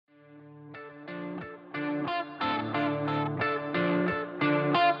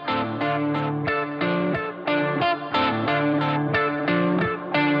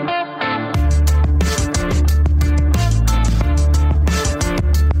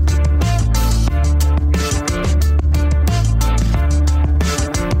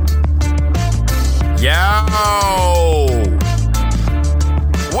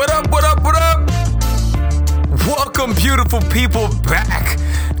people, back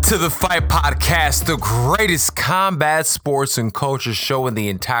to the Fight Podcast, the greatest combat sports and culture show in the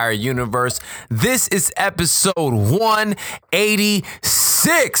entire universe. This is episode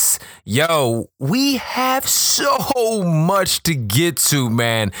 186. Yo, we have so much to get to,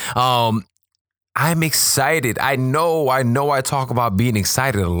 man. I'm excited. I know I talk about being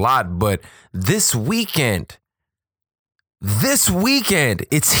excited a lot, but this weekend, it's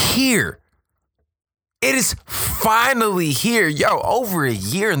here. It is finally here. Yo, over a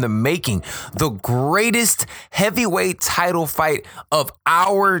year in the making. The greatest heavyweight title fight of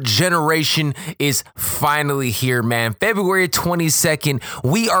our generation is finally here, man. February 22nd,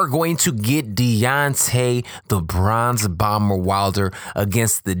 we are going to get Deontay, the Bronze Bomber Wilder,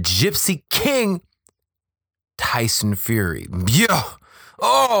 against the Gypsy King, Tyson Fury.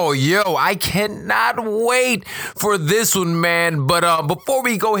 Yo, I cannot wait for this one, man. But before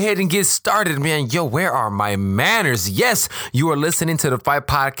we go ahead and get started, man, where are my manners? Yes, you are listening to the Fight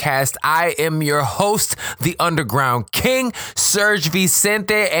Podcast. I am your host, the Underground King, Serg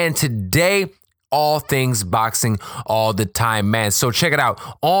Vicente, and today, all things boxing all the time, man. So check it out.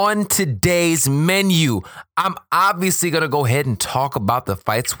 On today's menu, I'm obviously going to go ahead and talk about the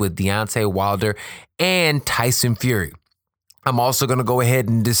fights with Deontay Wilder and Tyson Fury. I'm also going to go ahead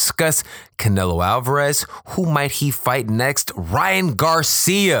and discuss Canelo Alvarez. Who might he fight next? Ryan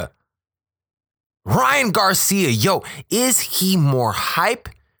Garcia. Yo, is he more hype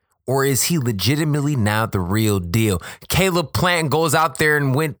or is he legitimately now the real deal? Caleb Plant goes out there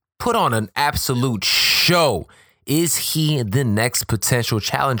and put on an absolute show. Is he the next potential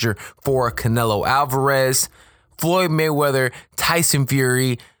challenger for Canelo Alvarez? Floyd Mayweather, Tyson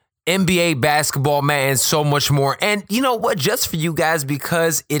Fury, NBA basketball, man, and so much more. And you know what? Just for you guys,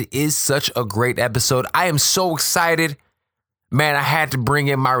 because it is such a great episode, I am so excited. Man, I had to bring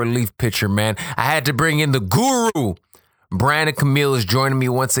in my relief pitcher, man. I had to bring in the guru. Brandon Camille is joining me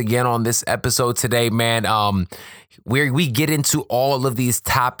once again on this episode today, man. Where we get into all of these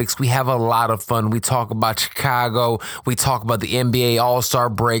topics. We have a lot of fun. We talk about Chicago. We talk about the NBA All-Star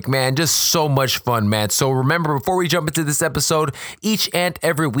break, man. Just so much fun, man. So remember, before we jump into this episode, each and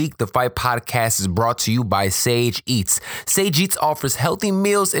every week, the Fight Podcast is brought to you by Sage Eats. Sage Eats offers healthy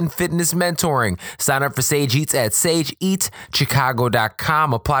meals and fitness mentoring. Sign up for Sage Eats at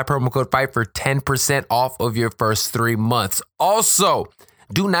sageeatschicago.com. Apply promo code FIGHT for 10% off of your first 3 months. Also,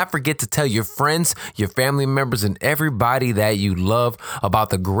 do not forget to tell your friends, your family members, and everybody that you love about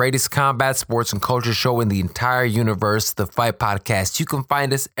the greatest combat sports and culture show in the entire universe, the Fight Podcast. You can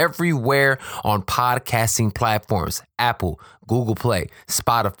find us everywhere on podcasting platforms: Apple, Google Play,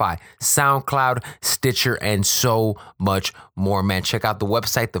 Spotify, SoundCloud, Stitcher, and so much more, man. Check out the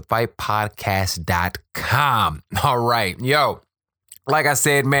website, thefightpodcast.com. All right, yo. Like I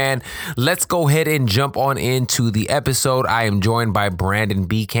said, man, let's go ahead and jump on into the episode. I am joined by Brandon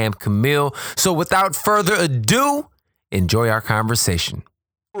B. Camp Camille. So without further ado, enjoy our conversation.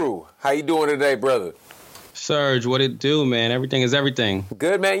 How you doing today, brother? Serg, what it do, man? Everything is everything.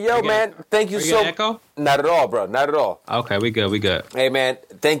 Good, man. Yo, man, thank you so much. Echo? Not at all, bro. Not at all. Okay, we good. Hey, man,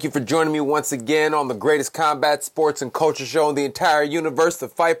 thank you for joining me once again on the greatest combat sports and culture show in the entire universe, the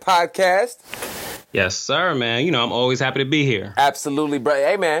Fight Podcast. Yes, sir, man. You know, I'm always happy to be here. Absolutely, bro.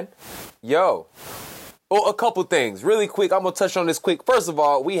 Hey, man. Yo. Oh, a couple things. Really quick. I'm going to touch on this quick. First of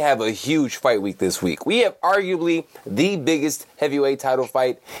all, we have a huge fight week this week. We have arguably the biggest heavyweight title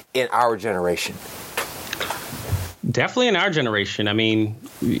fight in our generation. Definitely in our generation. I mean,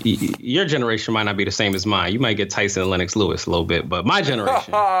 your generation might not be the same as mine. You might get Tyson and Lennox Lewis a little bit, but my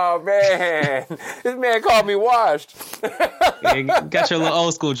generation. Oh, man. This man called me washed. Yeah, got your little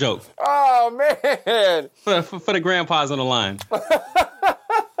old school joke. Oh, man. For the grandpas on the line.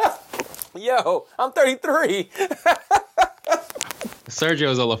 Yo, I'm 33.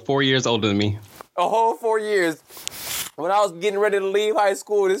 Sergio's only 4 years older than me. A whole 4 years. When I was getting ready to leave high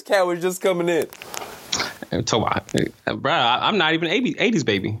school, this cat was just coming in. Bro, I'm not even an 80s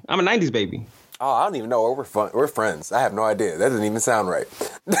baby. I'm a 90s baby. Oh, I don't even know. We're friends. I have no idea. That doesn't even sound right.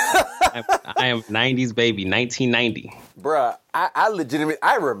 I am 90s baby, 1990. Bruh, I legitimately,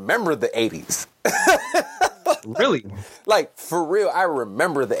 I remember the 80s. Really? Like, for real, I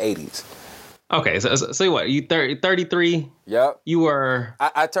remember the 80s. Okay, so what? You 33? Yep. You were...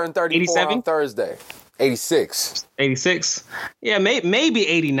 I turned 34 87? on Thursday. 86. 86? Yeah, maybe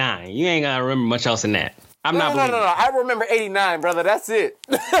 89. You ain't gonna remember much else than that. No. I remember 89, brother. That's it.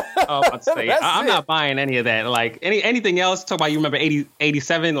 I'm not buying any of that. Like anything else, talk about you remember 80,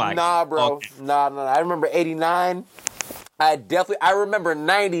 87? Like, nah, bro. Okay. Nah. I remember 89. I remember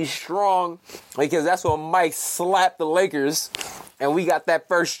 90 strong because that's when Mike slapped the Lakers and we got that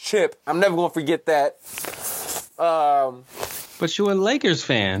first chip. I'm never going to forget that. But you a Lakers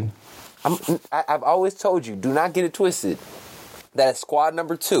fan. I've always told you, do not get it twisted. That is squad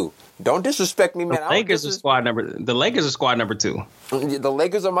number 2. Don't disrespect me, man. The Lakers are squad number 2. The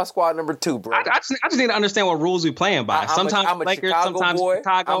Lakers are my squad number 2, bro. I just need to understand what rules we playing by. Sometimes I'm a Lakers, Chicago sometimes boy.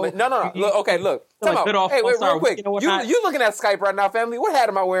 Chicago. No. Look, okay, look. Come like on. Hey, wait, real quick. You looking at Skype right now, family? What hat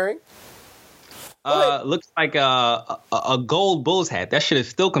am I wearing? Looks like a gold Bulls hat. That shit is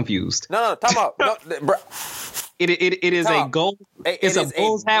still confused. No, time out. No, bro. It is a gold. It's a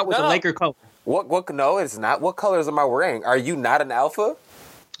Bulls hat with a Laker color. What? No, it's not. What colors am I wearing? Are you not an alpha?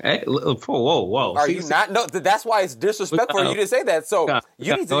 Hey, whoa. Are you not? No, that's why it's disrespectful for you to say that. So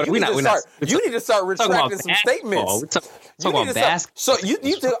you need to start retracting some statements. Talking about basketball.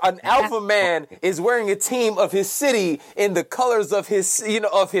 So an alpha man is wearing a team of his city in the colors of his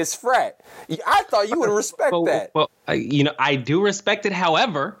frat. I thought you would respect that. Well, I do respect it.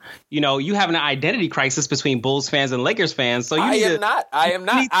 However, you have an identity crisis between Bulls fans and Lakers fans. So I am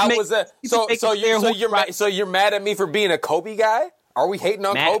not. So you're mad at me for being a Kobe guy? Are we hating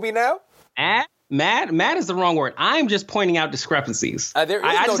on Kobe now? Mad is the wrong word. I'm just pointing out discrepancies. There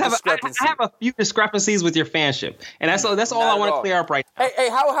is no discrepancy. I have a few discrepancies with your fanship, and that's all I want to clear up right now. Hey,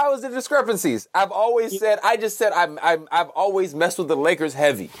 how is the discrepancies? I've always said I've always messed with the Lakers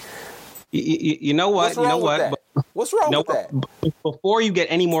heavy. You know what? What's wrong with that? Before you get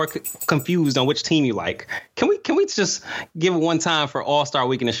any more confused on which team you like, can we just give it one time for All-Star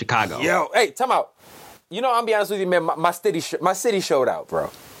Weekend in Chicago? Yo, hey, time out. I'm gonna be honest with you, man. My city showed out,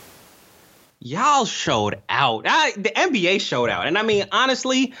 bro. Y'all showed out. The NBA showed out. And I mean,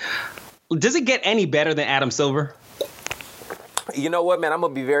 honestly, does it get any better than Adam Silver? You know what, man? I'm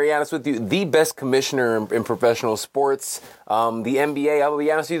going to be very honest with you. The best commissioner in professional sports, the NBA, I'll be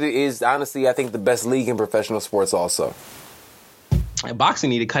honest with you, is honestly, I think, the best league in professional sports also. Boxing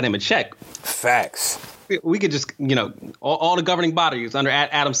need to cut him a check. Facts. We could just, all the governing bodies under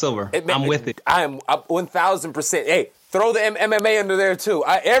Adam Silver. I'm with it. I'm 1,000%. Hey, throw the MMA under there, too.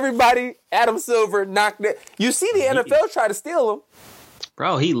 Everybody, Adam Silver, knocked it. You see the NFL try to steal him.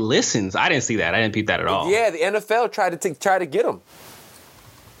 Bro, he listens. I didn't see that. I didn't peep that at all. Yeah, the NFL tried to get him.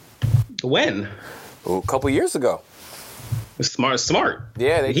 When? A couple years ago. Smart.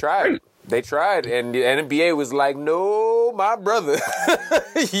 Yeah, they tried. Great. They tried, and the NBA was like, no, my brother,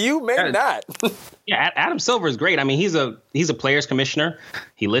 you may not. Yeah, Adam Silver is great. I mean, he's a players commissioner.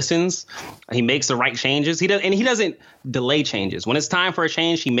 He listens. He makes the right changes. He doesn't delay changes. When it's time for a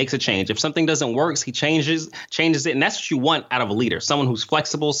change, he makes a change. If something doesn't work, he changes it. And that's what you want out of a leader. Someone who's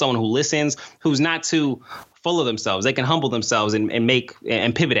flexible, someone who listens, who's not too full of themselves. They can humble themselves and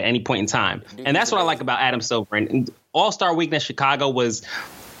pivot at any point in time. And that's what I like about Adam Silver. And All-Star Weekend in Chicago was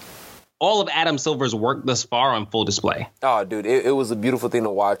all of Adam Silver's work thus far on full display. Oh, dude, it was a beautiful thing to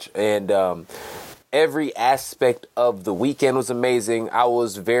watch. And every aspect of the weekend was amazing. I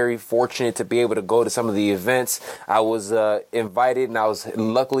was very fortunate to be able to go to some of the events. I was invited, and I was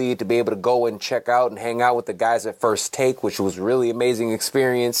lucky to be able to go and check out and hang out with the guys at First Take, which was really amazing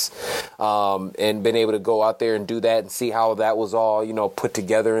experience. And been able to go out there and do that and see how that was all, put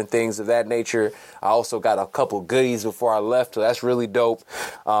together and things of that nature. I also got a couple goodies before I left, so that's really dope.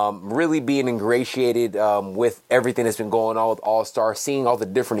 Really being ingratiated with everything that's been going on with All-Star, seeing all the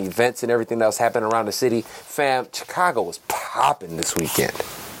different events and everything that was happening around the city. Fam, Chicago was popping this weekend.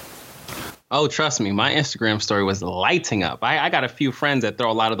 Oh, trust me, my Instagram story was lighting up. I got a few friends that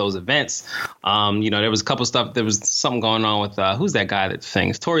throw a lot of those events. There was a couple stuff. There was something going on with who's that guy that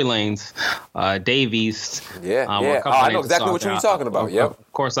sings? Tory Lanez, Dave East. Yeah. I know exactly what you're talking about. Yep.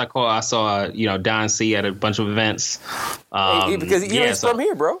 Of course, I saw Don C at a bunch of events. Because he's from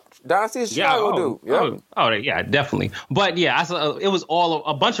here, bro. Don C is Chicago dude. Yep. Yeah, definitely. But yeah, I saw it was all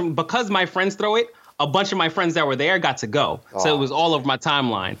a bunch of, because my friends throw it. A bunch of my friends that were there got to go. So it was all over my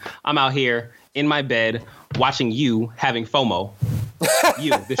timeline. I'm out here in my bed watching you having FOMO.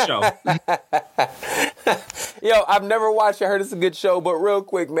 The show. Yo, I've never watched it. I heard it's a good show. But real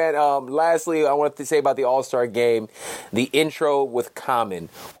quick, man, lastly, I wanted to say about the All-Star game. The intro with Common.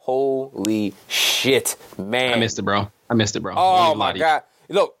 Holy shit, man. I missed it, bro. Oh, my God.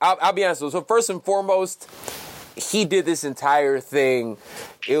 Look, I'll be honest. So first and foremost, he did this entire thing.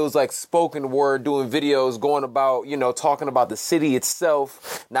 It was like spoken word, doing videos, going about, talking about the city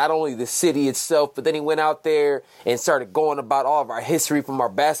itself, not only the city itself, but then he went out there and started going about all of our history from our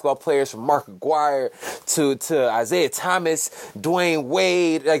basketball players, from Mark Aguirre to Isaiah Thomas, Dwayne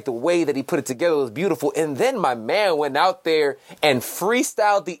Wade. Like the way that he put it together was beautiful. And then my man went out there and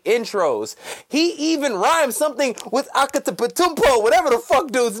freestyled the intros. He even rhymed something with Akatapatumpo, whatever the fuck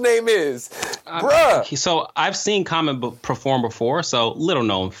dude's name is. Bruh. So I've seen Common perform before, so little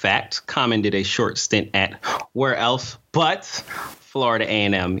known fact. Common did a short stint at where else but Florida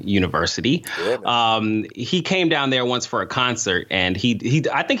A&M University. Yeah, he came down there once for a concert, and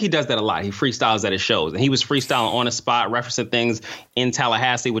I think he does that a lot. He freestyles at his shows, and he was freestyling on the spot, referencing things in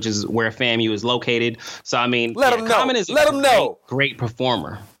Tallahassee, which is where FAMU is located. So I mean, Common is a great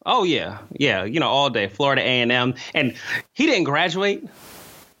performer. Oh yeah, all day Florida A&M, and he didn't graduate,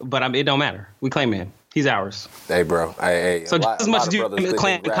 but it don't matter. We claim him. He's ours. Hey, bro. So just as much as you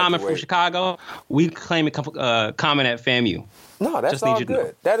claim Common from Chicago, we claim Common at FAMU. No, that's all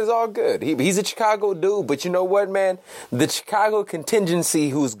good. That is all good. He's a Chicago dude, but you know what, man? The Chicago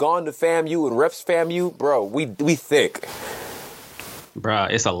contingency who's gone to FAMU and reps FAMU, bro, we thick. Bro,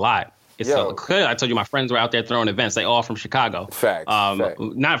 it's a lot. I told you my friends were out there throwing events. They all from Chicago. Fact.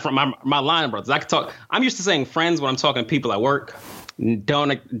 Not from my line brothers. I could talk. I'm used to saying friends when I'm talking to people at work. Don't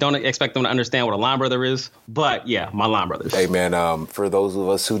expect them to understand what a line brother is, but yeah, my line brothers. Hey man, for those of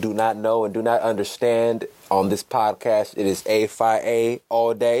us who do not know and do not understand, on this podcast, it is A-Fi-A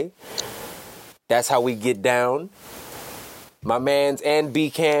all day. That's how we get down. My mans and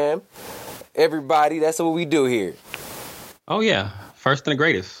B-Cam, everybody, that's what we do here. Oh yeah, first and the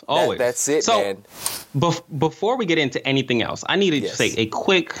greatest, always. That's it, man. Before we get into anything else, I need to say a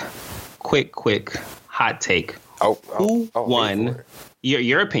quick hot take. Who won?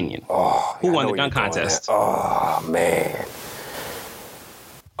 Your opinion. Who won the dunk contest? Oh, man.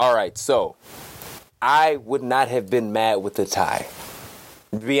 All right, so I would not have been mad with the tie.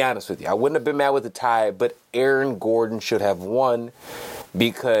 To be honest with you, I wouldn't have been mad with the tie, but Aaron Gordon should have won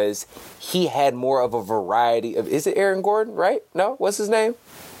because he had more of a variety of... Is it Aaron Gordon, right? No? What's his name?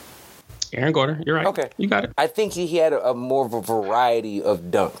 Aaron Gordon, you're right. Okay. You got it. I think he had a more of a variety of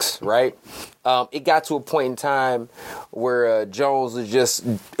dunks, right? It got to a point in time where Jones was just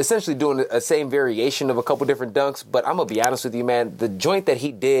essentially doing the same variation of a couple different dunks. But I'm going to be honest with you, man. The joint that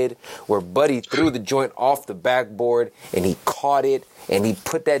he did where Buddy threw the joint off the backboard and he caught it and he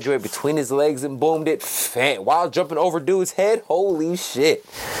put that joint between his legs and boomed it while jumping over dude's head. Holy shit.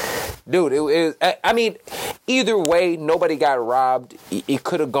 Dude, I mean, either way, nobody got robbed. It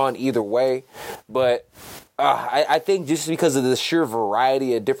could have gone either way. But I think just because of the sheer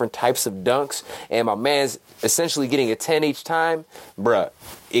variety of different types of dunks and my man's essentially getting a 10 each time, bruh,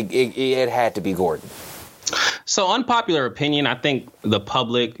 it had to be Gordon. So unpopular opinion, I think the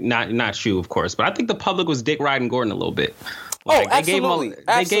public, not you, of course, but I think the public was dick riding Gordon a little bit. Absolutely.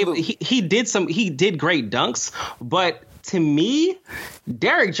 He did great dunks, but to me,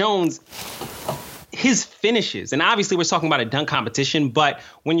 Derrick Jones, his finishes, and obviously we're talking about a dunk competition, but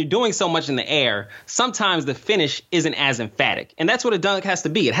when you're doing so much in the air, sometimes the finish isn't as emphatic. And that's what a dunk has to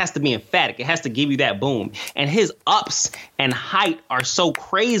be. It has to be emphatic. It has to give you that boom. And his ups and height are so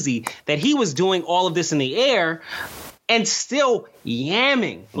crazy that he was doing all of this in the air and still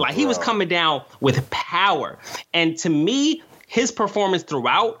yamming. Like he was coming down with power. And to me, his performance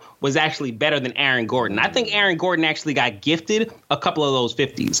throughout was actually better than Aaron Gordon. I think Aaron Gordon actually got gifted a couple of those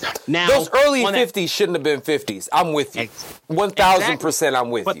 50s. Now, those early 50s shouldn't have been 50s. I'm with you. 1,000%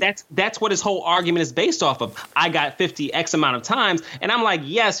 I'm with you. But that's what his whole argument is based off of. I got 50 X amount of times. And I'm like,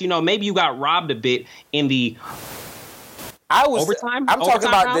 yes, maybe you got robbed a bit in the overtime. I'm talking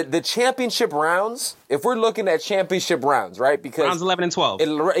about round? the championship rounds. If we're looking at championship rounds, right? Because rounds 11 and 12.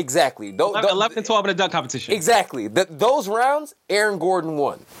 Exactly. 11 and 12 in a dunk competition. Exactly. Those rounds, Aaron Gordon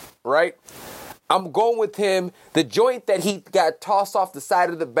won, right? I'm going with him. The joint that he got tossed off the side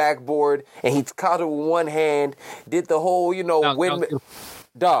of the backboard and he caught it with one hand, did the whole, windmill.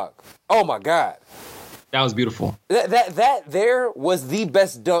 Dog. Oh, my God. That was beautiful. That there was the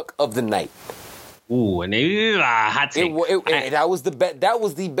best dunk of the night. Ooh, and hot take. That was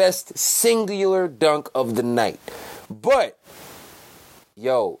the best singular dunk of the night. But,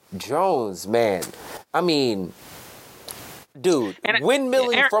 Jones, man, I mean, dude,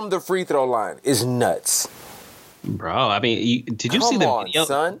 windmilling from the free throw line is nuts. Bro, I mean, did you see the video?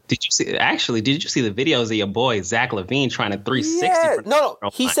 Son? Did you see the videos of your boy Zach LaVine trying to 360? Yeah. No,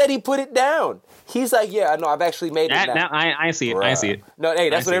 he said he put it down. He's like, yeah, I know, I've actually made it now. I see it. Bruh. I see it. No, hey,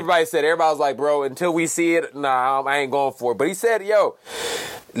 that's what everybody said. Everybody was like, bro, until we see it, nah, I ain't going for it. But he said,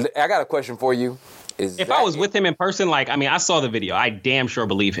 I got a question for you. If I was with him in person, I saw the video. I damn sure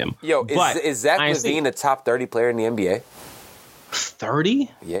believe him. Is Zach LaVine a top 30 player in the NBA?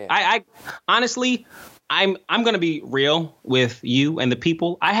 30? Yeah. I honestly, I'm going to be real with you and the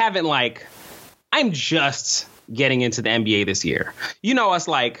people. I'm just getting into the NBA this year. Us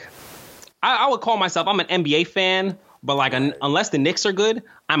I would call myself, I'm an NBA fan But like, unless the Knicks are good,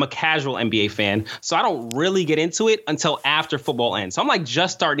 I'm a casual NBA fan. So I don't really get into it until after football ends. So I'm like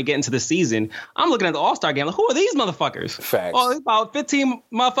just starting to get into the season. I'm looking at the All-Star game. Like, who are these motherfuckers? Facts. Oh, about 15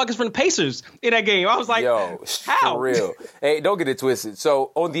 motherfuckers from the Pacers in that game. I was like, yo, how? For real. Hey, don't get it twisted.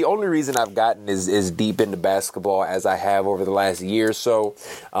 So the only reason I've gotten is deep into basketball as I have over the last year or so.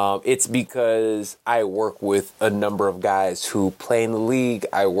 It's because I work with a number of guys who play in the league.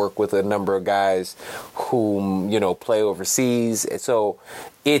 I work with a number of guys who, play overseas. And so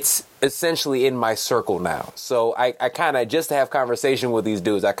it's essentially in my circle now. So I kind of, just to have conversation with these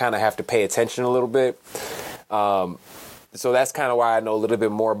dudes, I kind of have to pay attention a little bit. So that's kind of why I know a little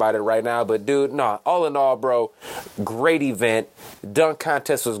bit more about it right now. But dude, all in all, bro, great event. Dunk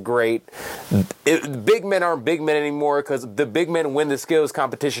contest was great. Big men aren't big men anymore because the big men win the skills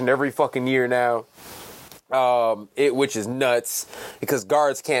competition every fucking year now. Which is nuts because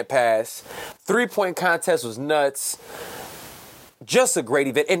guards can't pass. 3-point contest was nuts. Just a great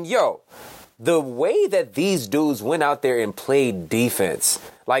event. And the way that these dudes went out there and played defense,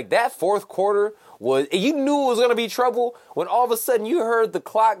 like that fourth quarter you knew it was going to be trouble when all of a sudden you heard the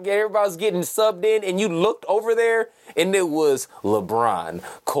clock, everybody was getting subbed in, and you looked over there and it was LeBron,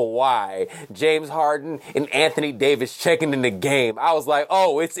 Kawhi, James Harden, and Anthony Davis checking in the game. I was like,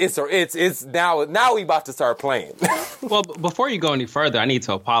 oh, it's now we about to start playing. Well, before you go any further, I need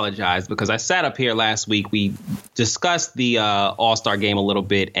to apologize because I sat up here last week. We discussed the All-Star game a little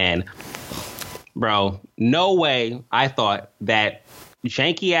bit, and bro, no way I thought that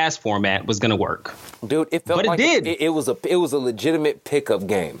janky ass format was gonna work, dude. It felt like it did. It was a legitimate pickup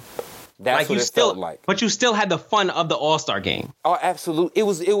game. That's what it felt like. But you still had the fun of the All-Star game. Oh, absolutely.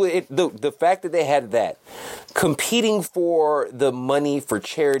 The fact that they had that competing for the money for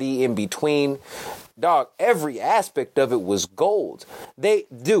charity in between, dog. Every aspect of it was gold. They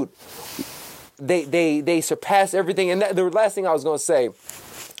surpassed everything. And the last thing I was gonna say,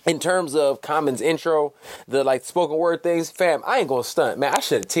 in terms of Common's intro, the spoken word things, fam, I ain't gonna stunt, man. I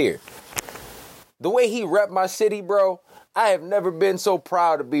shed a tear. The way he repped my city, bro, I have never been so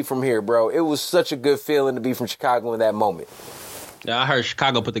proud to be from here, bro. It was such a good feeling to be from Chicago in that moment. Yeah, I heard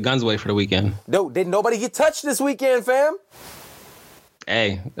Chicago put the guns away for the weekend. No, didn't nobody get touched this weekend, fam?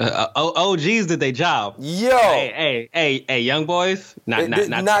 Hey, OGs did their job. Yo. Hey, young boys, not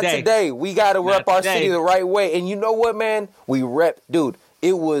today. We gotta rep our city the right way. And you know what, man? We rep, dude.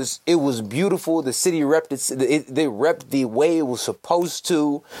 It was beautiful. The city repped they repped the way it was supposed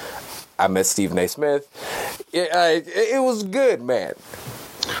to. I met Stephen A. Smith. It was good, man.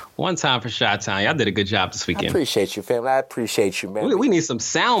 One time for Chi-Town. Y'all did a good job this weekend. I appreciate you, family. I appreciate you, man. We need some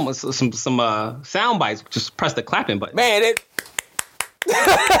sound bites. Just press the clapping button. Man,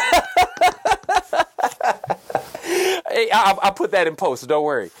 Hey, I'll put that in post, so don't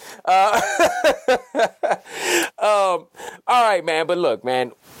worry. All right, man. But look,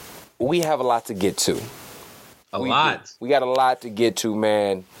 man, we have a lot to get to. We got a lot to get to,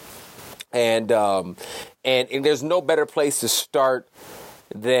 man. And there's no better place to start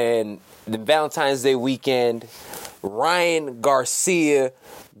than the Valentine's Day weekend. Ryan Garcia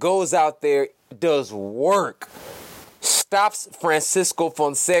goes out there, does work, stops Francisco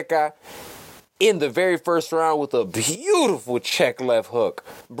Fonseca in the very first round with a beautiful check left hook.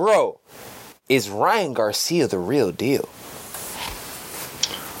 Bro, is Ryan Garcia the real deal?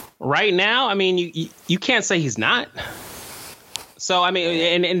 Right now, I mean, you can't say he's not. So, I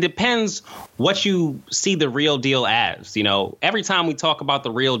mean, and it depends what you see the real deal as. Every time we talk about the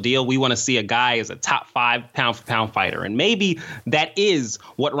real deal, we want to see a guy as a top 5 pound-for-pound fighter. And maybe that is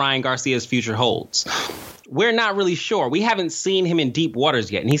what Ryan Garcia's future holds. We're not really sure. We haven't seen him in deep waters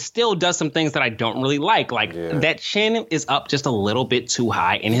yet. And he still does some things that I don't really like. That chin is up just a little bit too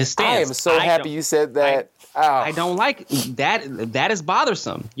high in his stance. I am so happy you said that. I don't like that. That is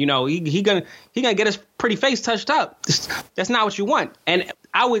bothersome. He gonna get his pretty face touched up. That's not what you want. And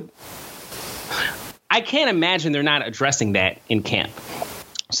I can't imagine they're not addressing that in camp.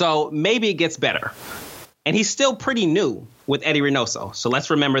 So maybe it gets better. And he's still pretty new with Eddie Reynoso. So let's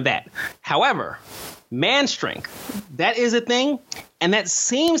remember that. However, man strength, that is a thing, and that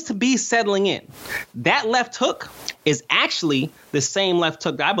seems to be settling in. That left hook is actually the same left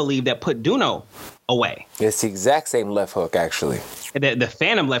hook, I believe, that put Duno away. It's the exact same left hook, actually. The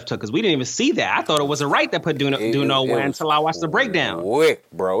phantom left hook, because we didn't even see that. I thought it was a right that put Duno away until I watched the breakdown. Quick,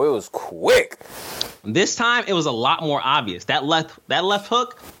 bro. It was quick. This time, it was a lot more obvious. That left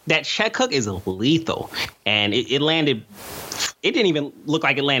hook, that check hook is lethal. And it landed... It didn't even look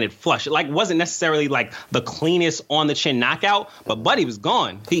like it landed flush. It wasn't necessarily the cleanest on the chin knockout, but Buddy was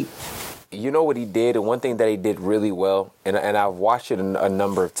gone. You know what he did, and one thing that he did really well, and I've watched it a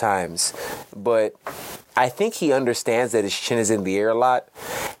number of times, but I think he understands that his chin is in the air a lot,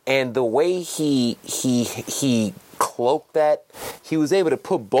 and the way he cloaked that, he was able to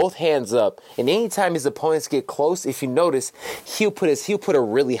put both hands up, and anytime his opponents get close, if you notice, he'll put a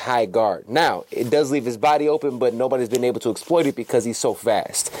really high guard. Now, it does leave his body open, but nobody's been able to exploit it because he's so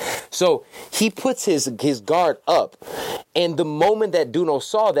fast. So he puts his guard up, and the moment that Duno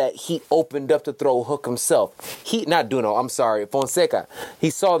saw that, he opened up to throw a hook himself. Fonseca.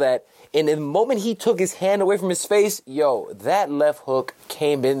 He saw that. And the moment he took his hand away from his face, that left hook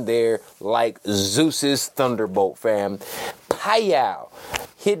came in there like Zeus's thunderbolt, fam. Pow!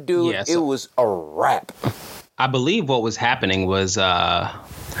 Hit dude, it was a wrap. I believe what was happening was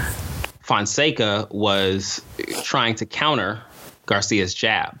Fonseca was trying to counter Garcia's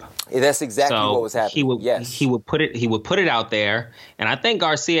jab. That's exactly what was happening. He would put it out there, and I think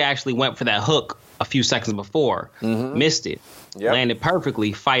Garcia actually went for that hook a few seconds before, missed it. Yep. Landed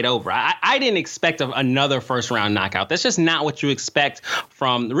perfectly, fight over. I didn't expect another first-round knockout. That's just not what you expect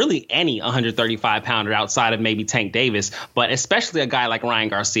from really any 135-pounder outside of maybe Tank Davis, but especially a guy like Ryan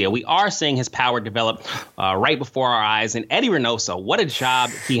Garcia. We are seeing his power develop right before our eyes. And Eddie Reynoso, what a job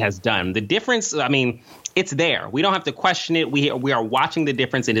he has done. The difference, I mean, it's there. We don't have to question it. We are watching the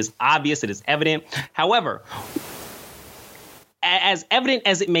difference. It is obvious. It is evident. However, as evident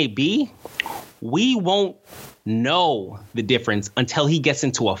as it may be, we won't know the difference until he gets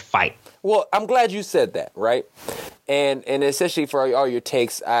into a fight. Well, I'm glad you said that, right? And essentially for all your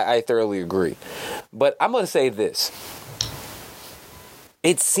takes, I thoroughly agree. But I'm going to say this.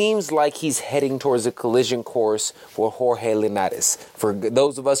 It seems like he's heading towards a collision course for Jorge Linares. For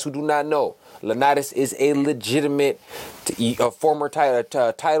those of us who do not know, Linares is a legitimate former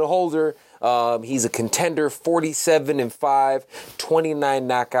title holder. He's a contender, 47-5, 29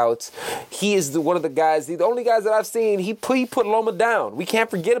 knockouts. He is one of the guys, the only guys that I've seen, he put Loma down. We can't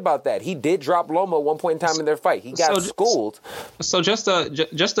forget about that. He did drop Loma at one point in time in their fight. He got schooled. So just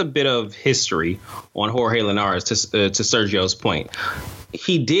a bit of history on Jorge Linares to Sergio's point.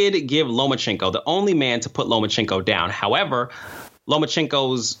 He did give Lomachenko, the only man to put Lomachenko down. However,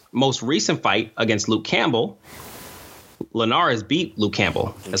 Lomachenko's most recent fight against Luke Campbell, Linares beat Luke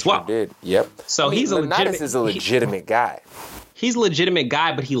Campbell as well. Did. Yep. So Linares is a legitimate guy. He's a legitimate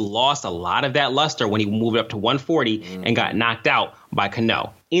guy, but he lost a lot of that luster when he moved up to 140 and got knocked out by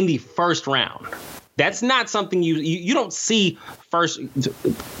Canelo in the first round. That's not something you don't see first.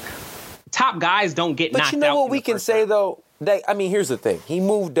 Top guys don't get knocked out. But you know what we can say, though? Here's the thing. He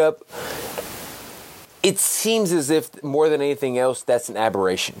moved up. It seems as if, more than anything else, that's an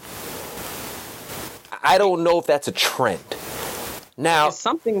aberration. I don't know if that's a trend. Now, it's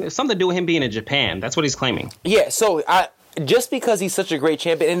something to do with him being in Japan. That's what he's claiming. Yeah, so just because he's such a great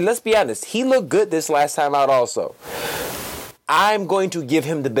champion, and let's be honest, he looked good this last time out also. I'm going to give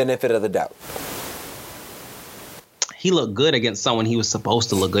him the benefit of the doubt. He looked good against someone he was supposed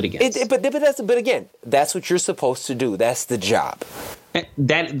to look good against. But again, that's what you're supposed to do. That's the job.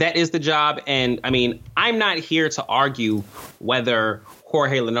 That is the job. And I mean, I'm not here to argue whether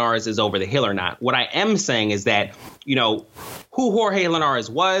Jorge Linares is over the hill or not. What I am saying is that, who Jorge Linares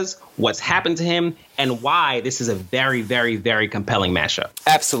was, what's happened to him, and why this is a very, very, very compelling matchup.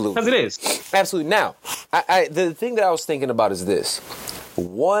 Absolutely. Because it is. Absolutely. Now, the thing that I was thinking about is this.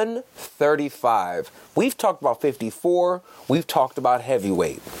 135. We've talked about 54. We've talked about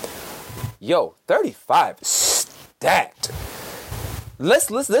heavyweight. 35 stacked. Let's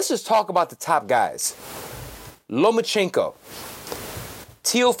just talk about the top guys. Lomachenko,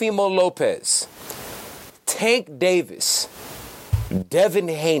 Teofimo Lopez, Tank Davis, Devin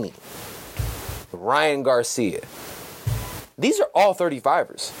Haney, Ryan Garcia. These are all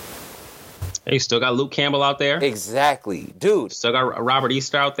 35ers. Hey, still got Luke Campbell out there. Exactly. Dude. Still got Robert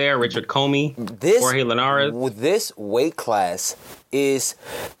Easter out there, Richard Comey, Jorge Linares. This weight class is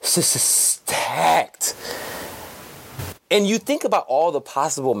stacked. And you think about all the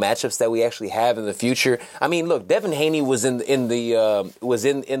possible matchups that we actually have in the future. I mean, look, Devin Haney was in the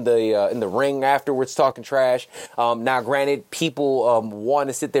ring afterwards talking trash. Now, granted, people want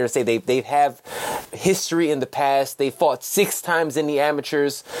to sit there and say they have history in the past. They fought 6 times in the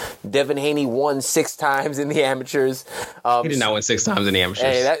amateurs. Devin Haney won 6 times in the amateurs. He did not win 6 times in the amateurs.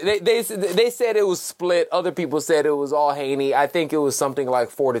 Hey, they said it was split. Other people said it was all Haney. I think it was something like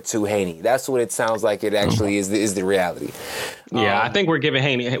 4-2 Haney. That's what it sounds like. It actually is the reality. Yeah, I think we're giving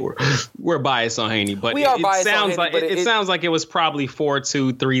Haney. We're biased on Haney, but it sounds like it was probably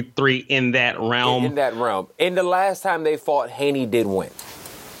 4-2, 3-3 in that realm. In that realm. And the last time they fought, Haney did win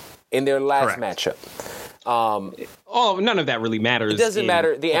in their last matchup. None of that really matters. It doesn't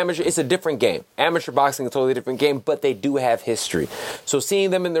matter. The amateur, it's a different game. Amateur boxing is a totally different game, but they do have history. So seeing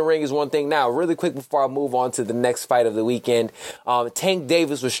them in the ring is one thing. Now, really quick before I move on to the next fight of the weekend, Tank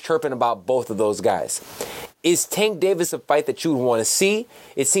Davis was chirping about both of those guys. Is Tank Davis a fight that you would want to see?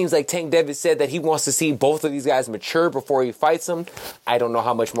 It seems like Tank Davis said that he wants to see both of these guys mature before he fights them. I don't know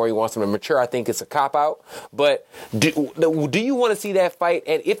how much more he wants them to mature. I think it's a cop-out. But do you want to see that fight?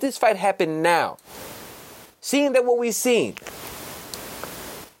 And if this fight happened now, seeing that what we've seen,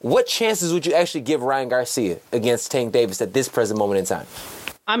 what chances would you actually give Ryan Garcia against Tank Davis at this present moment in time?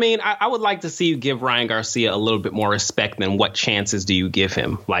 I mean, I would like to see you give Ryan Garcia a little bit more respect than what chances do you give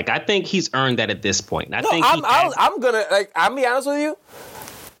him. Like, I think he's earned that at this point. I'll be honest with you.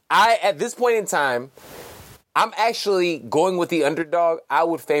 At this point in time, I'm actually going with the underdog. I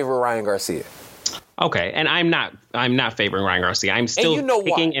would favor Ryan Garcia. Okay, and I'm not favoring Ryan Garcia. I'm still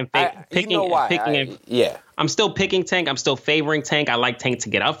I'm still picking Tank. I'm still favoring Tank. I like Tank to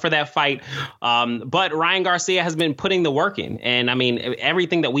get up for that fight. But Ryan Garcia has been putting the work in. And I mean,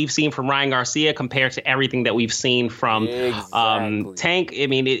 everything that we've seen from Ryan Garcia compared to everything that we've seen from Tank, I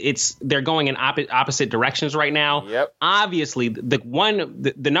mean, they're going in opposite directions right now. Yep. Obviously, the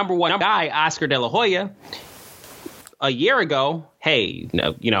number one guy, Oscar De La Hoya, a year ago, hey,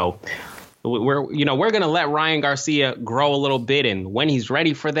 we're going to let Ryan Garcia grow a little bit, and when he's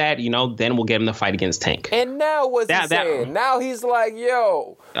ready for that, then we'll get him to fight against Tank. And now what's he saying? Now he's like,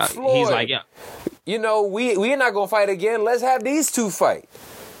 yo, Floyd, he's like, yeah, we're not going to fight again. Let's have these two fight.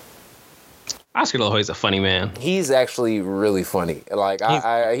 Oscar De La Hoya's a funny man. He's actually really funny. Like,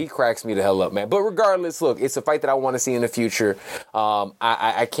 he cracks me the hell up, man. But regardless, look, it's a fight that I want to see in the future.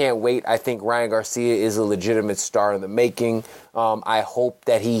 I can't wait. I think Ryan Garcia is a legitimate star in the making. I hope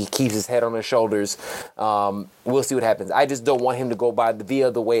that he keeps his head on his shoulders. We'll see what happens. I just don't want him to go by the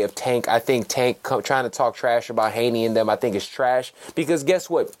other way of Tank. I think Tank trying to talk trash about Haney and them, I think is trash. Because guess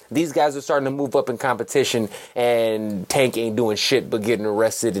what? These guys are starting to move up in competition, and Tank ain't doing shit but getting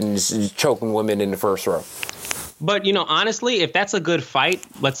arrested and just choking women in the first row. But, honestly, if that's a good fight,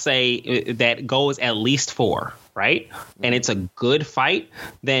 let's say that goes at least 4, right? And it's a good fight,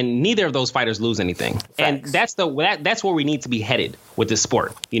 then neither of those fighters lose anything. Facts. And that's where we need to be headed with this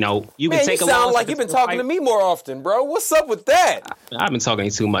sport. You can take a loss. Sound like you've been talking to me more often, bro. What's up with that? I've been talking to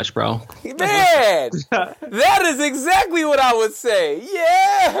you too much, bro. Man, that is exactly what I would say.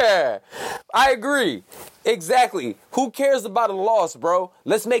 Yeah, I agree. Exactly. Who cares about a loss, bro?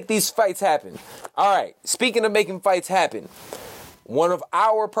 Let's make these fights happen. All right. Speaking of making fights happen, one of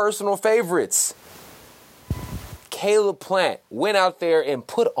our personal favorites, Caleb Plant, went out there and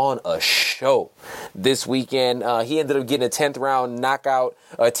put on a show this weekend. He ended up getting a 10th round knockout,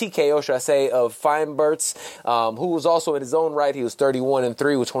 TKO, should I say, of Feinberts, who was also in his own right. He was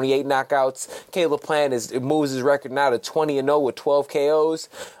 31-3 with 28 knockouts. Caleb Plant moves his record now to 20-0 with 12 KOs.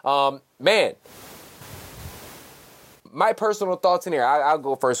 Man, my personal thoughts in here, I'll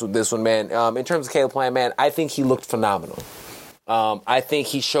go first with this one, man. In terms of Caleb Plant, man, I think he looked phenomenal. I think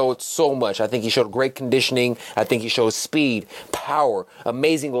he showed so much. I think he showed great conditioning. I think he showed speed, power,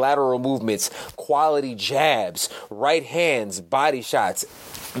 amazing lateral movements, quality jabs, right hands, body shots.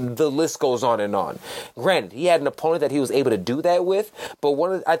 The list goes on and on. Granted, he had an opponent that he was able to do that with, but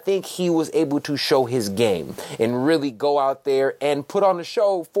I think he was able to show his game and really go out there and put on a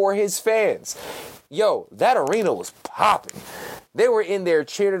show for his fans. Yo, that arena was popping. They were in there,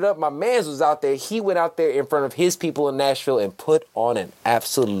 cheered it up. My mans was out there. He went out there in front of his people in Nashville and put on an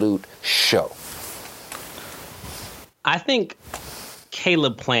absolute show. I think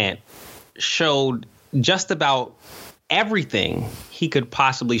Caleb Plant showed just about everything he could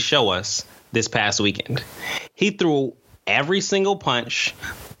possibly show us this past weekend. He threw every single punch,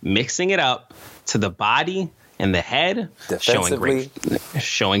 mixing it up to the body and the head,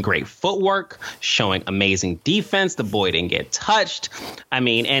 showing great footwork, showing amazing defense. The boy didn't get touched. I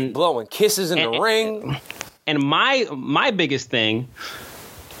mean, and blowing kisses in the ring. And my biggest thing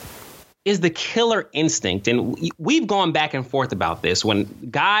is the killer instinct. And we've gone back and forth about this. When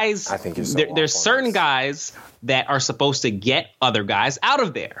guys, I think there's certain guys that are supposed to get other guys out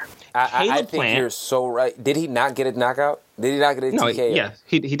of there. I think you're so right. Did he not get a knockout? Did he not get a TKO? Yeah,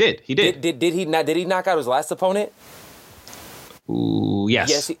 he did. He did. Did he not? Did he knock out his last opponent? Ooh,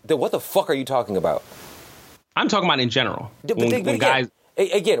 yes. Yes. What the fuck are you talking about? I'm talking about in general.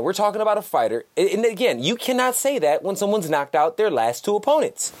 Again, we're talking about a fighter. And again, you cannot say that when someone's knocked out their last 2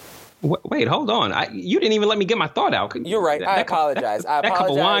 opponents. Wait, hold on. You didn't even let me get my thought out. You're right. I apologize. That cup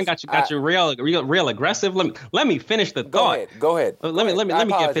of wine got you real aggressive. Let me finish the thought. Go ahead. Let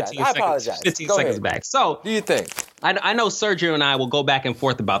me get 15 seconds back. So, do you think? I know Sergio and I will go back and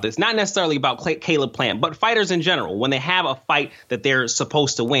forth about this, not necessarily about Caleb Plant, but fighters in general. When they have a fight that they're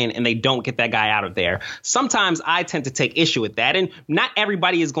supposed to win and they don't get that guy out of there, sometimes I tend to take issue with that. And not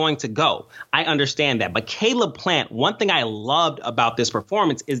everybody is going to go. I understand that. But Caleb Plant, one thing I loved about this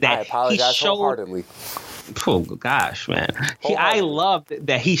performance is that I apologize wholeheartedly. Oh, gosh, man. I loved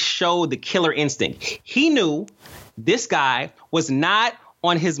that he showed the killer instinct. He knew this guy was not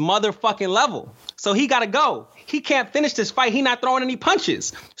on his motherfucking level. So he got to go. He can't finish this fight. He not throwing any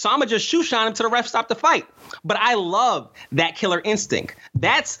punches. So I'm going to just shoe shine him to the ref stop the fight. But I love that killer instinct.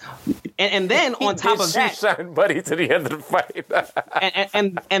 That's and then on top of that, shoe shine Buddy to the end of the fight.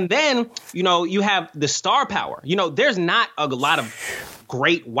 and then, you know, you have the star power. You know, there's not a lot of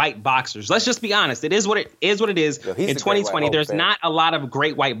great white boxers. Let's just be honest. It is what it is. Yo, in 2020, there's not a lot of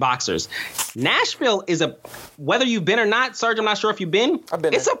great white boxers. Nashville is whether you've been or not, Serg, I'm not sure if you've been. I've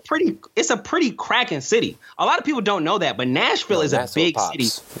been. It's a pretty cracking city. A lot of people don't know that, but Nashville is a big city.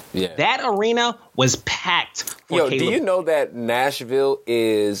 Yeah. That arena was packed for Caleb. Do you know that Nashville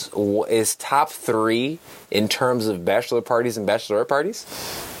is top 3 in terms of bachelor parties and bachelorette parties?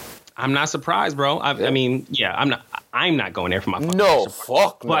 I'm not surprised, bro. I mean, yeah, I'm not going there for my fucking no.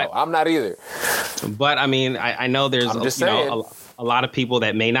 I'm not either. But I mean, I know there's a lot of people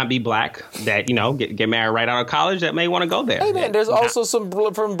that may not be black that, you know, get married right out of college that may want to go there. Hey man, there's also some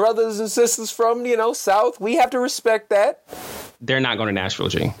from brothers and sisters from, you know, South. We have to respect that. They're not going to Nashville,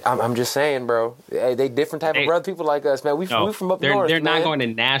 G. I'm just saying, bro. They different type of brother people like us, man. We from up north. They're not going to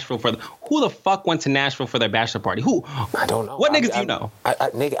Nashville who the fuck went to Nashville for their bachelor party? Who? I don't know. What niggas do you know?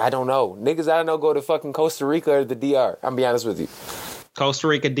 I don't know. Niggas I know go to fucking Costa Rica or the DR. I'm be honest with you. Costa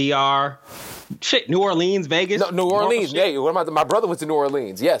Rica, DR. Shit, New Orleans, Vegas. No, New Orleans. Yeah, what about my brother went to New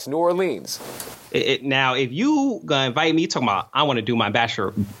Orleans. Yes, New Orleans. Now, if you gonna invite me, talking about I want to do my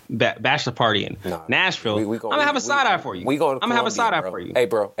bachelor party in Nashville, I'm gonna have a side eye for you. I'm gonna have a side eye for you. Hey,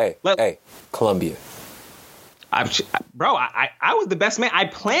 bro. Hey, Columbia. I was the best man. I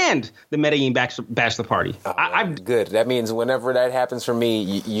planned the Medellin bachelor party. Good. That means whenever that happens for me,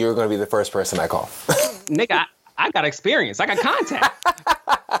 you're gonna be the first person I call. Nigga, I got experience. I got contact.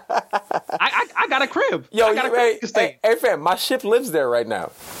 I got a crib. Yo, hey, fam, my ship lives there right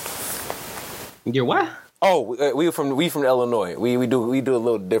now. You're what? Oh, we from Illinois. We do a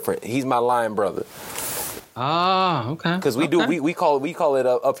little different. He's my line brother. Oh, okay. Because we call it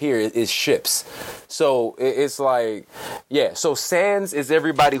up here is ships. So it's like, yeah. So Sands is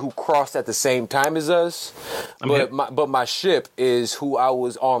everybody who crossed at the same time as us. But my ship is who I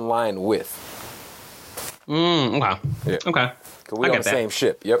was online with. Okay. Yeah. Okay. We on the same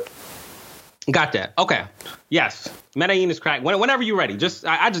ship. Yep. Got that. Okay. Yes. Medellin is cracked. Whenever you're ready.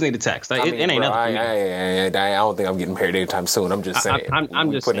 I just need a text. It ain't nothing. I don't think I'm getting married anytime soon. I'm just saying.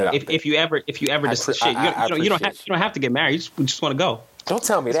 I'm just saying. If you ever just shit, you don't have to get married. You just want to go. Don't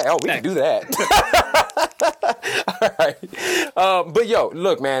tell me that. Oh, we can do that. All right. But yo,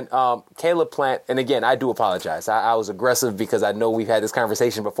 look, man, Caleb Plant, and again, I do apologize. I was aggressive because I know we've had this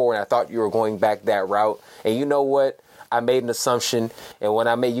conversation before and I thought you were going back that route. And you know what? I made an assumption, and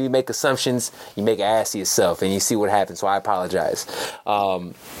when you make assumptions, you make an ass of yourself, and you see what happens. So I apologize.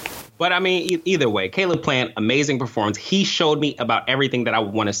 But I mean, either way, Caleb Plant, amazing performance. He showed me about everything that I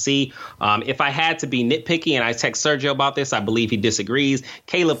would want to see. If I had to be nitpicky, and I text Sergio about this, I believe he disagrees.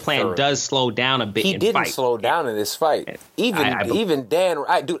 Caleb Plant does slow down a bit. He didn't slow down in this fight. Even Dan,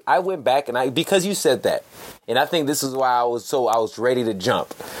 I went back and because you said that, and I think this is why I was ready to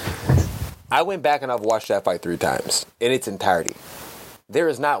jump. I went back and I've watched that fight 3 times in its entirety. There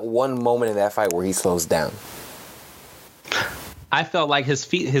is not one moment in that fight where he slows down. I felt like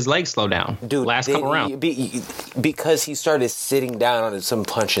his legs slowed down. Dude, last couple rounds. Because he started sitting down on some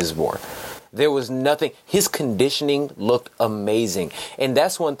punches more. There was nothing. His conditioning looked amazing. And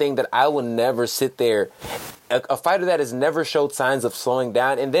that's one thing that I will never sit there. A fighter that has never showed signs of slowing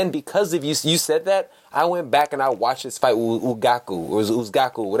down. And then because of you said that, I went back and I watched this fight with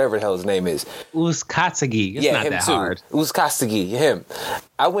Uzgaku, whatever the hell his name is. Uzkatsagi. It's not that hard. Uzkatsagi, him.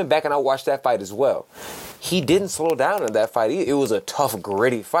 I went back and I watched that fight as well. He didn't slow down in that fight. It was a tough,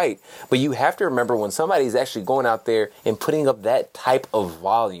 gritty fight. But you have to remember when somebody's actually going out there and putting up that type of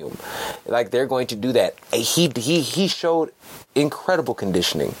volume, like they're going to do that. He showed incredible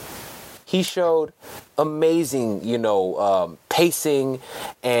conditioning. He showed amazing, pacing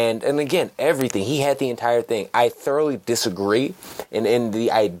and again, everything. He had the entire thing. I thoroughly disagree in the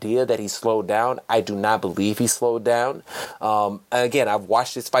idea that he slowed down. I do not believe he slowed down. Again, I've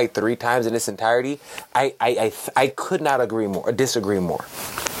watched this fight 3 times in its entirety. I could not disagree more.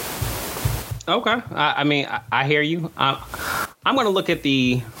 Okay. I mean, I hear you. I'm going to look at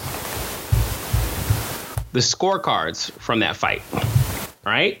the the scorecards from that fight.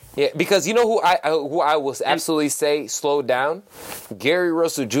 Right? Yeah, because you know who I will absolutely say slowed down? Gary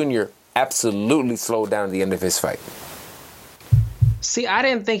Russell Jr. absolutely slowed down at the end of his fight. See, I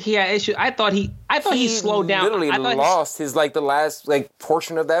didn't think he had issues. I thought he slowed down. Literally lost his the last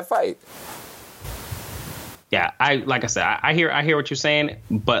portion of that fight. Yeah, like I said, I hear what you're saying,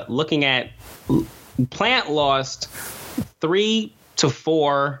 but looking at Plant lost 3 to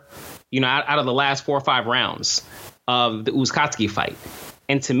 4, out of the last 4 or 5 rounds of the Uzcategui fight.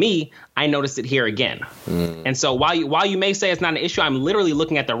 And to me, I noticed it here again. And so while you may say it's not an issue, I'm literally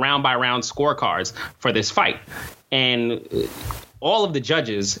looking at the round by round scorecards for this fight. And all of the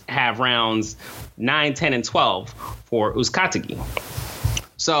judges have rounds 9, 10, and 12 for Uzcategui.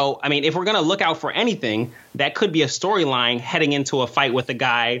 So, I mean, if we're going to look out for anything, that could be a storyline heading into a fight with a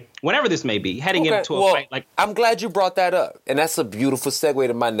guy, whenever this may be, into a fight. I'm glad you brought that up. And that's a beautiful segue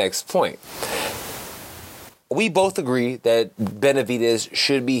to my next point. We both agree that Benavidez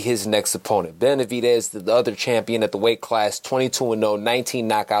should be his next opponent. Benavidez, the other champion at the weight class, 22-0, 19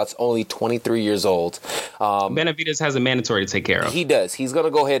 knockouts, only 23 years old. Benavidez has a mandatory to take care of. He does. He's going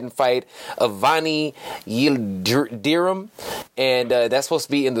to go ahead and fight Avani Yildirim, and that's supposed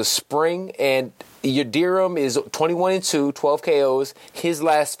to be in the spring. And Yildirim is 21-2, 12 KOs. His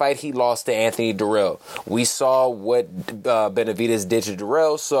last fight, he lost to Anthony Durrell. We saw what Benavidez did to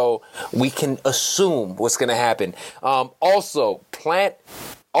Durrell, so we can assume what's going to happen. Also, Plant,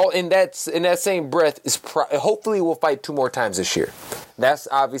 in that same breath, hopefully will fight 2 more times this year. That's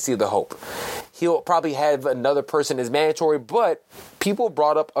obviously the hope. He'll probably have another person as mandatory, but people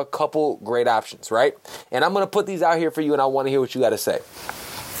brought up a couple great options, right? And I'm going to put these out here for you, and I want to hear what you got to say.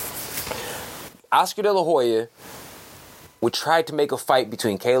 Oscar De La Hoya would try to make a fight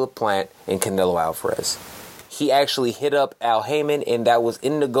between Caleb Plant and Canelo Alvarez. He actually hit up Al Heyman, and that was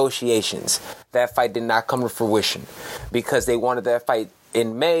in negotiations. That fight did not come to fruition because they wanted that fight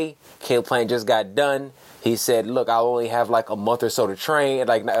in May. Caleb Plant just got done. He said, look, I'll only have a month or so to train,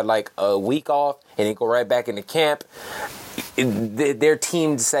 like a week off, and then go right back into camp. Their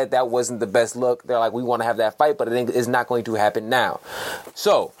team said that wasn't the best look. They're like, we want to have that fight, but I think it's not going to happen now.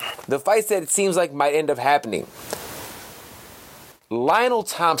 So the fights that it seems like might end up happening. Lionel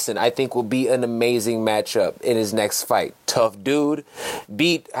Thompson, I think, will be an amazing matchup in his next fight. Tough dude.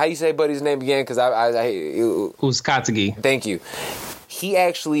 Beat, how you say buddy's name again? Because Uzcategui. Thank you. He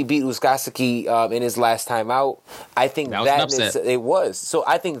actually beat Uzcategui in his last time out. I think it was. So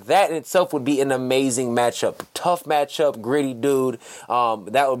I think that in itself would be an amazing matchup. Tough matchup, gritty dude.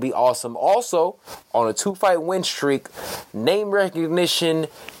 That would be awesome. Also, on a 2-fight win streak, name recognition,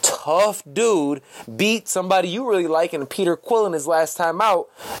 tough dude, beat somebody you really like in Peter Quillen his last time out,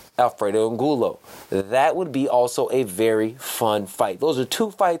 Alfredo Angulo. That would be also a very fun fight. Those are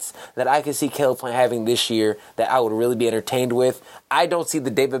 2 fights that I can see Caleb Plant having this year that I would really be entertained with. I don't see the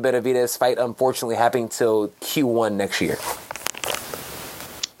David Benavidez fight, unfortunately, happening till Q1 next year.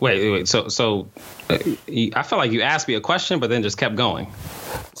 Wait. So I felt like you asked me a question, but then just kept going.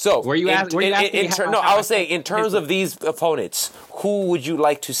 So, I was saying, in terms of these opponents, who would you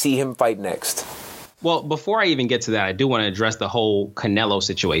like to see him fight next? Well, before I even get to that, I do want to address the whole Canelo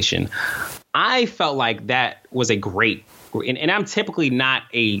situation. I felt like that was a great, and I'm typically not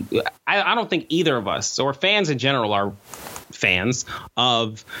I don't think either of us, or fans in general, are fans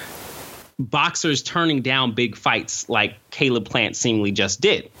of boxers turning down big fights like Caleb Plant seemingly just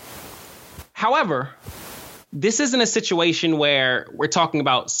did. However, this isn't a situation where we're talking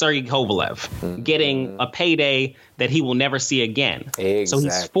about Sergey Kovalev getting a payday that he will never see again. Exactly. So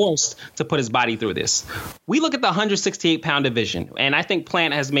he's forced to put his body through this. We look at the 168-pound division, and I think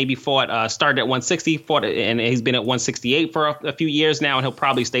Plant has maybe started at 160, and he's been at 168 for a few years now, and he'll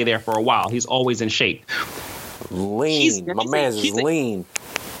probably stay there for a while. He's always in shape. Lean. My man's lean.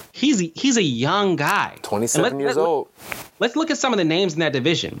 He's a young guy. 27 years old. Let's look at some of the names in that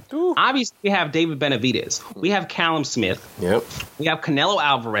division. Ooh. Obviously, we have David Benavidez. We have Callum Smith. Yep. We have Canelo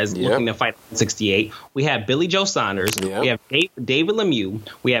Alvarez looking to fight 168. We have Billy Joe Saunders. Yep. We have David Lemieux.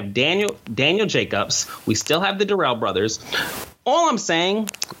 We have Daniel Jacobs. We still have the Durrell brothers. All I'm saying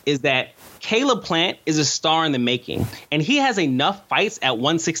is that Caleb Plant is a star in the making, and he has enough fights at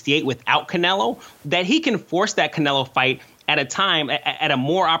 168 without Canelo that he can force that Canelo fight at a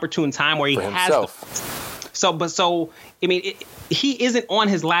more opportune time where he has. He isn't on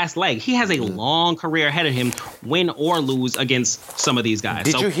his last leg. He has a long career ahead of him, win or lose against some of these guys.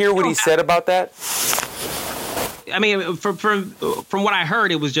 Did you hear what he said about that? I mean, from what I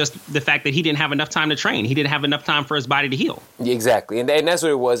heard, it was just the fact that he didn't have enough time to train. He didn't have enough time for his body to heal. Exactly. And that's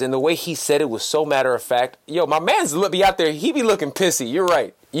what it was. And the way he said it was so matter of fact. Yo, my man's be out there. He be looking pissy. You're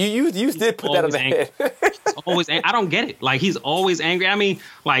right. You did put that on the head. Always, I don't get it. Like, he's always angry. I mean,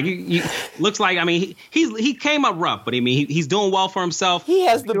 like, you looks like, I mean, he came up rough, but I mean, he's doing well for himself. He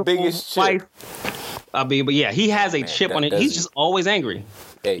has the biggest chip. I mean, but yeah, he has a chip on it. He's just always angry.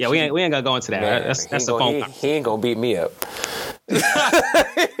 Hey, yeah, we ain't gonna go into that. Man, that's the phone. He ain't gonna beat me up.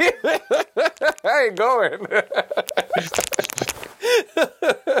 I ain't going.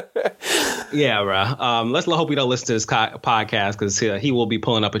 Yeah, bro. Let's hope you don't listen to this podcast, because he will be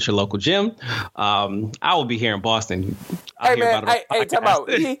pulling up at your local gym. I will be here in Boston. Hey, man, time out.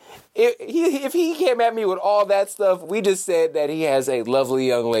 If he came at me with all that stuff, we just said that he has a lovely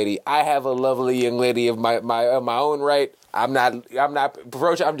young lady. I have a lovely young lady of my own right. I'm not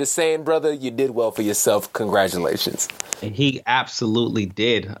approaching. I'm just saying, brother, you did well for yourself. Congratulations. He absolutely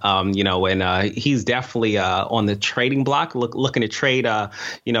did. And he's definitely on the trading block, looking to trade,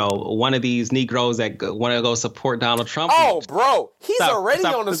 one of these Negroes that want to go support Donald Trump. Oh, bro, he's already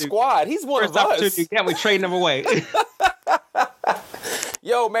on the squad. He's one of us. Yeah, we trading him away.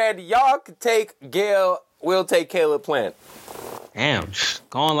 Yo, man, y'all can take Gail. We'll take Caleb Plant. Damn,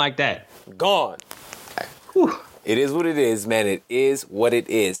 gone like that. Gone. Whew. It is what it is, man. It is what it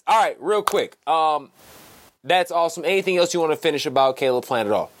is. All right, real quick. That's awesome. Anything else you want to finish about Caleb Plant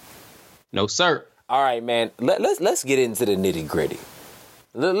at all? No, sir. All right, man. Let's get into the nitty gritty.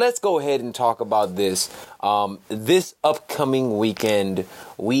 Let's go ahead and talk about this. This upcoming weekend,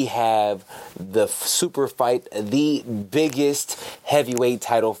 we have the super fight, the biggest heavyweight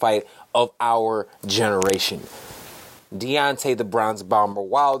title fight of our generation. Deontay the Bronze Bomber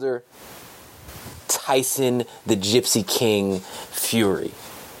Wilder, Tyson the Gypsy King Fury.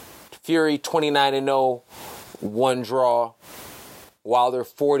 Fury 29-0, 1 draw. Wilder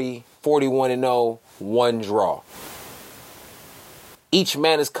 41-0, 1 draw. Each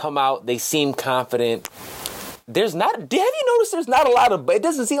man has come out. They seem confident. Have you noticed there's not a lot of... It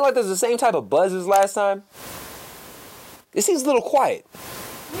doesn't seem like there's the same type of buzz as last time. It seems a little quiet.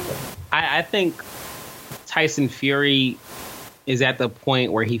 I think Tyson Fury is at the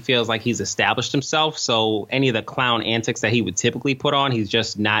point where he feels like he's established himself. So any of the clown antics that he would typically put on, he's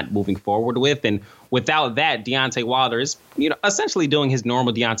just not moving forward with. And without that, Deontay Wilder is, essentially doing his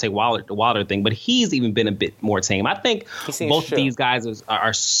normal Deontay Wilder thing, but he's even been a bit more tame. I think both of these guys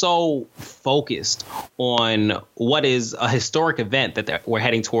are so focused on what is a historic event that we're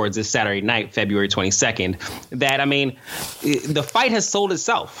heading towards this Saturday night, February 22nd, that, I mean, the fight has sold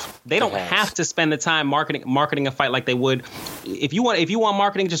itself. They don't have to spend the time marketing a fight like they would. If you want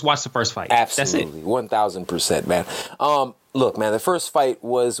marketing, just watch the first fight. Absolutely. That's it. 1,000%, man. Look, man, the first fight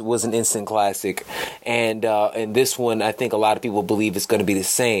was an instant classic, and this one, I think a lot of people believe it's going to be the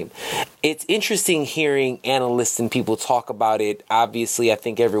same. It's interesting hearing analysts and people talk about it. Obviously, I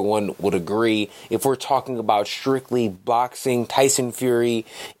think everyone would agree. If we're talking about strictly boxing, Tyson Fury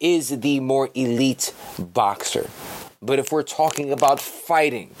is the more elite boxer. But if we're talking about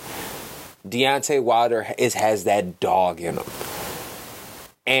fighting, Deontay Wilder has that dog in him.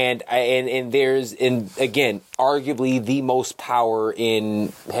 And there's, again, arguably the most power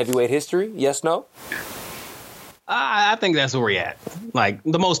in heavyweight history. Yes, no? I think that's where we're at. Like,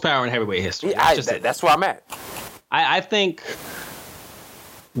 the most power in heavyweight history. That's where I'm at. I think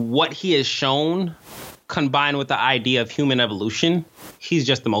what he has shown, combined with the idea of human evolution, he's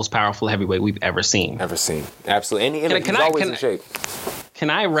just the most powerful heavyweight we've ever seen. Absolutely. And he's always in shape. Can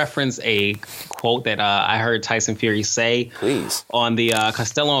I reference a quote that I heard Tyson Fury say on the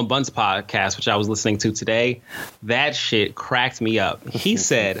Costello and Buns podcast, which I was listening to today? That shit cracked me up. He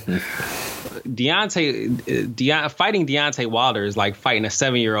said, fighting Deontay Wilder is like fighting a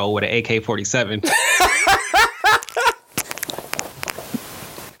 7-year-old with an AK-47.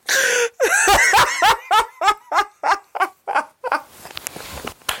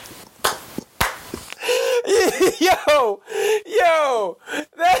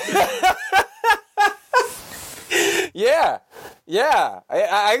 Yo, yeah,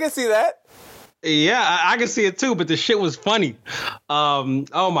 I can see that. Yeah, I can see it too, but the shit was funny.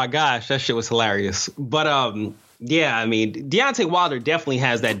 Oh my gosh, that shit was hilarious. But yeah, I mean, Deontay Wilder definitely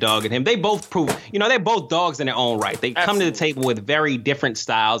has that dog in him. They both prove, they're both dogs in their own right. They come to the table with very different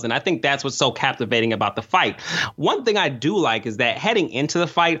styles, and I think that's what's so captivating about the fight. One thing I do like is that heading into the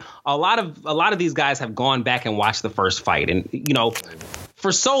fight, a lot of these guys have gone back and watched the first fight, and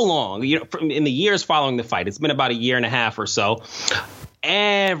for so long, in the years following the fight, it's been about 1.5 years or so.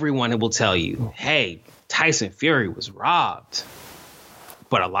 Everyone will tell you, hey, Tyson Fury was robbed.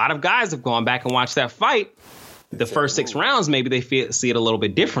 But a lot of guys have gone back and watched that fight. The first 6 rounds, maybe they see it a little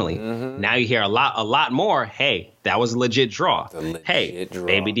bit differently. Mm-hmm. Now you hear a lot more. Hey, that was a legit draw.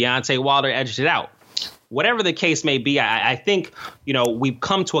 Maybe Deontay Wilder edged it out. whatever the case may be, I think, we've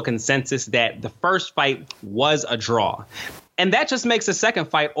come to a consensus that the first fight was a draw. And that just makes the second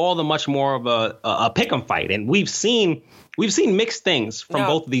fight all the much more of a pick'em fight. And we've seen mixed things from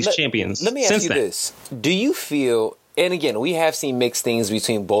both of these champions. Let me ask you this. Do you feel, and again, we have seen mixed things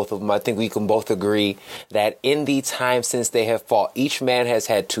between both of them. I think we can both agree that in the time since they have fought, each man has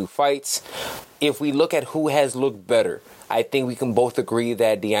had 2 fights. If we look at who has looked better, I think we can both agree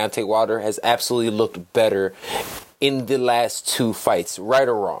that Deontay Wilder has absolutely looked better in the last 2 fights, right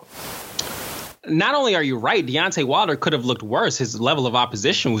or wrong? Not only are you right, Deontay Wilder could have looked worse. His level of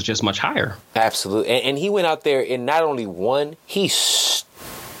opposition was just much higher. Absolutely. And he went out there and not only won, he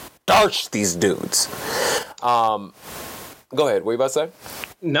starched these dudes. Go ahead. What were you about to say?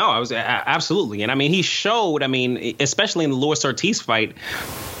 No, I was absolutely. And I mean, he showed, especially in the Luis Ortiz fight,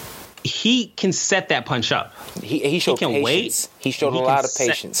 he can set that punch up. He showed patience. He showed a lot of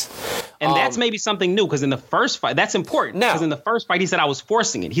patience. And that's maybe something new, because in the first fight, that's important. Because in the first fight, he said, I was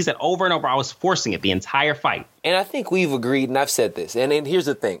forcing it. He said over and over, I was forcing it the entire fight. And I think we've agreed, and I've said this. And here's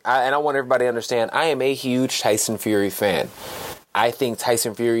the thing. I want everybody to understand, I am a huge Tyson Fury fan. I think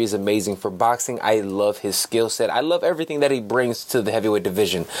Tyson Fury is amazing for boxing. I love his skill set. I love everything that he brings to the heavyweight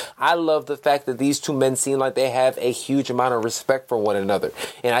division. I love the fact that these 2 men seem like they have a huge amount of respect for one another.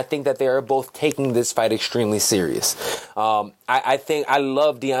 And I think that they are both taking this fight extremely serious. I think I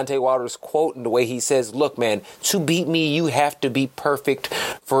love Deontay Wilder's quote and the way he says, look, man, to beat me, you have to be perfect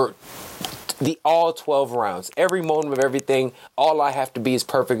for all 12 rounds. Every moment of everything, all I have to be is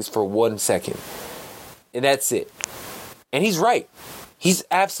perfect for 1 second. And that's it. And he's right. He's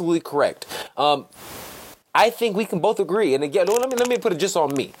absolutely correct. I think we can both agree. And again, let me put it just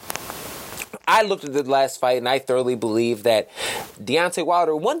on me. I looked at the last fight and I thoroughly believe that Deontay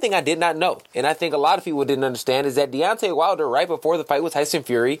Wilder, one thing I did not know, and I think a lot of people didn't understand, is that Deontay Wilder, right before the fight with Tyson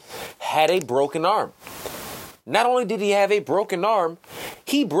Fury, had a broken arm. Not only did he have a broken arm,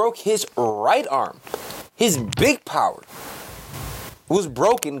 he broke his right arm. His big power was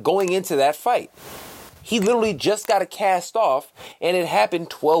broken going into that fight. He literally just got a cast off, and it happened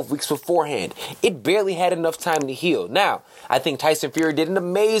 12 weeks beforehand. It barely had enough time to heal. Now, I think Tyson Fury did an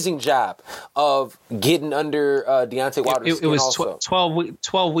amazing job of getting under Deontay Wilder's skin. It was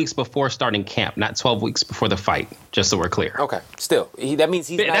 12 weeks before starting camp, not 12 weeks before the fight, just so we're clear. Okay, still. That means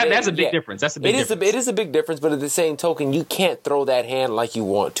he's not That's a big difference. That's a big difference. It is a big difference, but at the same token, you can't throw that hand like you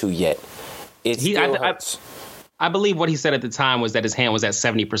want to yet. It still hurts. I believe what he said at the time was that his hand was at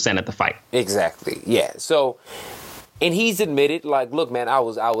 70% at the fight. Exactly. Yeah. So, and he's admitted, like, look, man, I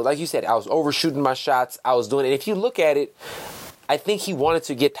was like you said, I was overshooting my shots. I was doing it. And if you look at it, I think he wanted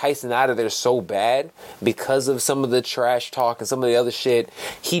to get Tyson out of there so bad because of some of the trash talk and some of the other shit.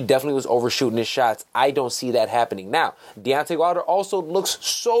 He definitely was overshooting his shots. I don't see that happening. Now, Deontay Wilder also looks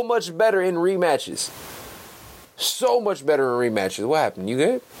so much better in rematches. So much better in rematches. What happened? You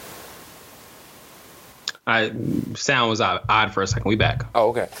good? Sound was odd for a second. We back.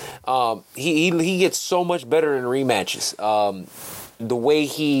 Oh, okay. He gets so much better in rematches. The way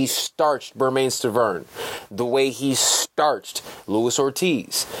he starched Bermane Stiverne, the way he starched Luis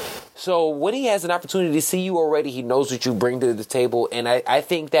Ortiz. So when he has an opportunity to see you already, he knows what you bring to the table. And I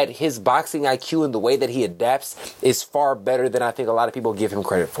think that his boxing IQ and the way that he adapts is far better than I think a lot of people give him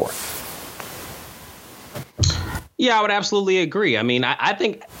credit for. Yeah, I would absolutely agree. I mean, I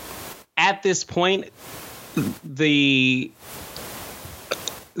think at this point, the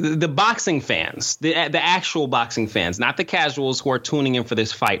boxing fans, the actual boxing fans, not the casuals who are tuning in for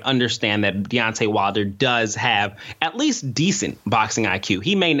this fight, understand that Deontay Wilder does have at least decent boxing IQ.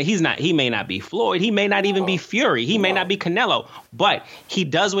 He may not be Floyd. He may not even be Fury. He may not be Canelo, but he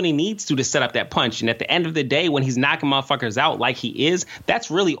does what he needs to set up that punch. And at the end of the day, when he's knocking motherfuckers out like he is, that's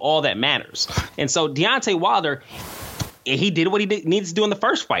really all that matters. And so Deontay Wilder, he did what he needs to do in the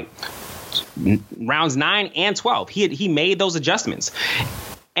first fight. Rounds 9 and 12. He made those adjustments.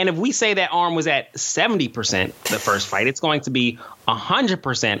 And if we say that arm was at 70% the first fight, it's going to be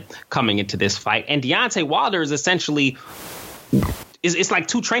 100% coming into this fight. And Deontay Wilder is essentially, it's like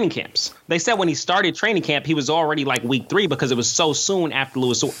 2 training camps. They said when he started training camp, he was already like week 3 because it was so soon after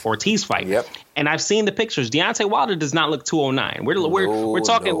Luis Ortiz fight. Yep. And I've seen the pictures. Deontay Wilder does not look 209. We're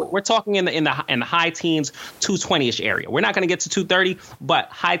talking in the high teens, 220-ish area. We're not going to get to 230, but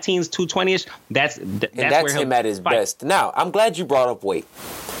high teens, 220-ish. That's where him at his best. Now, I'm glad you brought up weight.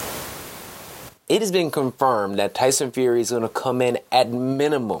 It has been confirmed that Tyson Fury is going to come in at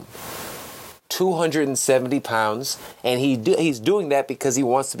minimum 270 pounds, and he's doing that because he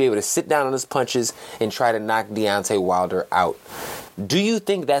wants to be able to sit down on his punches and try to knock Deontay Wilder out. Do you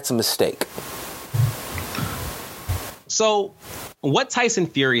think that's a mistake? So what Tyson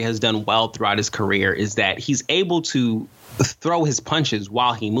Fury has done well throughout his career is that he's able to throw his punches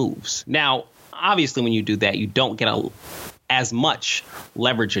while he moves. Now, obviously, when you do that, you don't get as much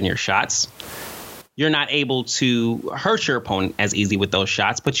leverage in your shots. You're not able to hurt your opponent as easy with those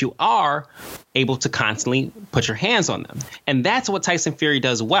shots, but you are able to constantly put your hands on them. And that's what Tyson Fury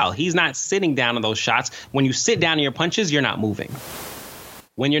does well. He's not sitting down on those shots. When you sit down in your punches, you're not moving.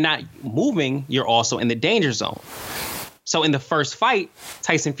 When you're not moving, you're also in the danger zone. So in the first fight,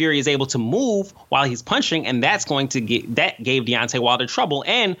 Tyson Fury is able to move while he's punching, and that gave Deontay Wilder trouble.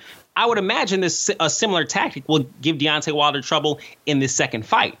 And I would imagine a similar tactic will give Deontay Wilder trouble in this second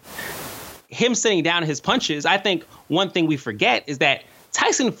fight. Him sitting down his punches, I think one thing we forget is that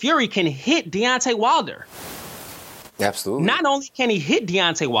Tyson Fury can hit Deontay Wilder. Absolutely. Not only can he hit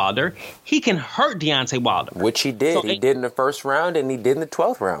Deontay Wilder, he can hurt Deontay Wilder. Which he did. He did in the first round and he did in the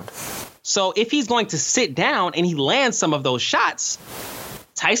 12th round. So if he's going to sit down and he lands some of those shots,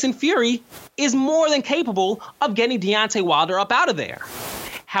 Tyson Fury is more than capable of getting Deontay Wilder up out of there.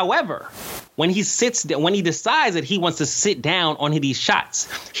 However, when he decides that he wants to sit down on these shots,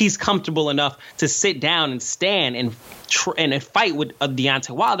 he's comfortable enough to sit down and stand and fight with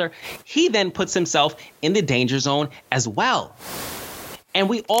Deontay Wilder. He then puts himself in the danger zone as well. And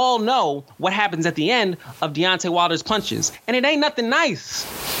we all know what happens at the end of Deontay Wilder's punches. And it ain't nothing nice.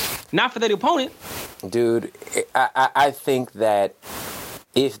 Not for the opponent. Dude, I think that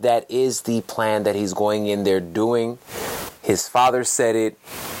if that is the plan that he's going in there doing, his father said it,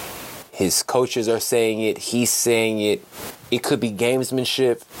 his coaches are saying it, he's saying it, it could be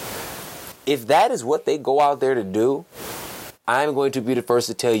gamesmanship. If that is what they go out there to do, I'm going to be the first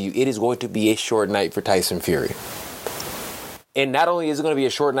to tell you it is going to be a short night for Tyson Fury. And not only is it going to be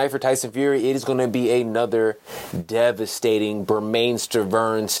a short night for Tyson Fury, it is going to be another devastating Bermain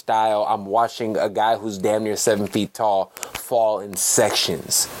Stavern style. I'm watching a guy who's damn near 7 feet tall fall in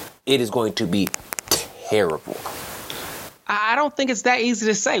sections. It is going to be terrible. I don't think it's that easy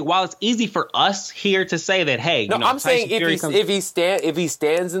to say. While it's easy for us here to say that, hey, no, I'm Tyson saying if he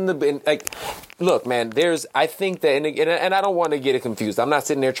stands in the like, look, man, I think that, and I don't want to get it confused. I'm not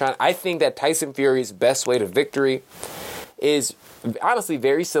sitting there I think that Tyson Fury's best way to victory is honestly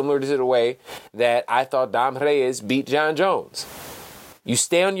very similar to the way that I thought Dom Reyes beat John Jones. You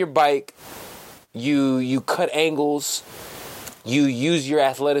stay on your bike, you cut angles, you use your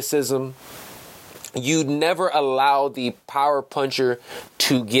athleticism. You never allow the power puncher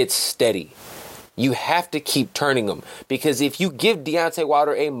to get steady. You have to keep turning them, because if you give Deontay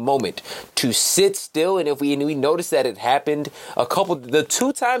Wilder a moment to sit still, and if we notice that it happened the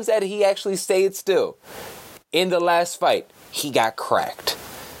 2 times that he actually stayed still in the last fight, he got cracked.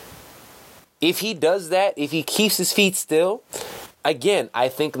 If he does that, if he keeps his feet still, again, I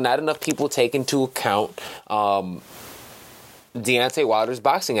think not enough people take into account Deontay Wilder's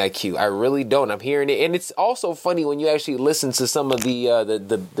boxing IQ. I really don't. I'm hearing it, and it's also funny when you actually listen to some of the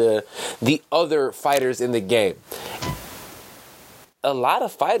other fighters in the game. A lot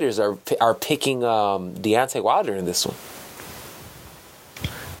of fighters are picking Deontay Wilder in this one.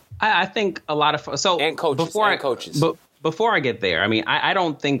 I think a lot of coaches. Before I get there, I mean, I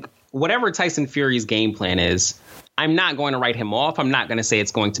don't think whatever Tyson Fury's game plan is, I'm not going to write him off. I'm not going to say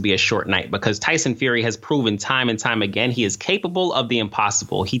it's going to be a short night, because Tyson Fury has proven time and time again he is capable of the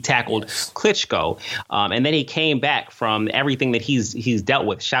impossible. He tackled Klitschko, and then he came back from everything that he's dealt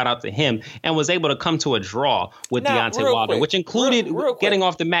with. Shout out to him, and was able to come to a draw with Deontay Wilder, which included getting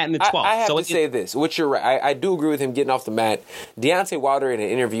off the mat in the 12th. I have to say this, which you're right. I do agree with him getting off the mat. Deontay Wilder, in an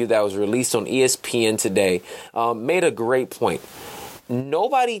interview that was released on ESPN today, made a great point.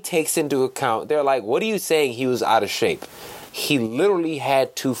 Nobody takes into account, they're like, what are you saying he was out of shape? He literally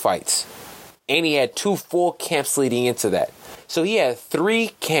had 2 fights. And he had 2 full camps leading into that. So he had 3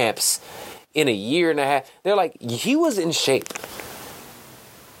 camps in a year and a half. They're like, he was in shape.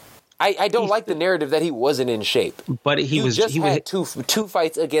 I don't like the narrative that he wasn't in shape. But he had two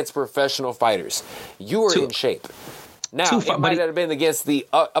fights against professional fighters. You were in shape. Now, it might have been against the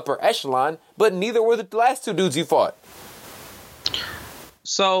upper echelon, but neither were the last 2 dudes you fought.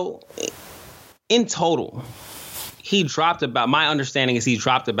 So, in total, my understanding is he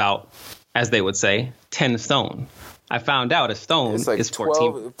dropped about, as they would say, 10 stone. I found out a stone is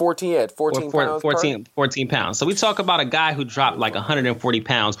 14 pounds. So we talk about a guy who dropped like 140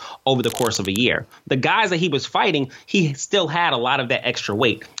 pounds over the course of a year. The guys that he was fighting, he still had a lot of that extra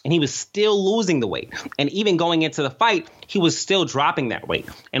weight, and he was still losing the weight. And even going into the fight, he was still dropping that weight.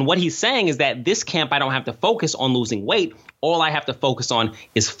 And what he's saying is that this camp, I don't have to focus on losing weight. All I have to focus on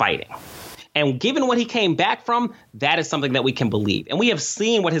is fighting. And given what he came back from, that is something that we can believe. And we have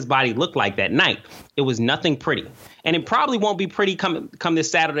seen what his body looked like that night. It was nothing pretty. And it probably won't be pretty come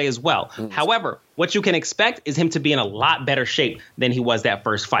this Saturday as well. However, what you can expect is him to be in a lot better shape than he was that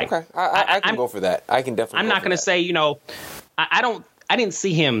first fight. Okay, I can go for that. I can definitely. I'm not going to say, I didn't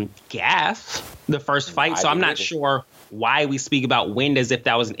see him gas the first fight, so I'm not sure why we speak about wind as if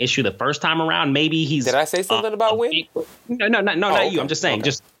that was an issue the first time around. Maybe he's. Did I say something about wind? No, not you. I'm just saying,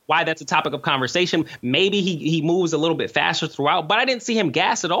 just why that's a topic of conversation. Maybe he moves a little bit faster throughout, but I didn't see him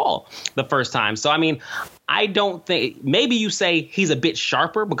gas at all the first time. So, I mean, I don't think, maybe you say he's a bit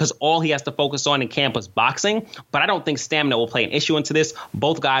sharper because all he has to focus on in camp is boxing, but I don't think stamina will play an issue into this.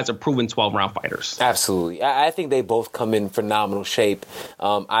 Both guys are proven 12-round fighters. Absolutely. I think they both come in phenomenal shape.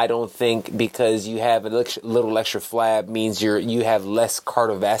 I don't think because you have a little extra flab means you have less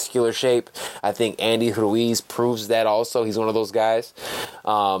cardiovascular shape. I think Andy Ruiz proves that also. He's one of those guys.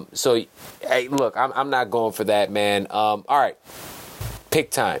 So, hey, look, I'm not going for that, man. All right.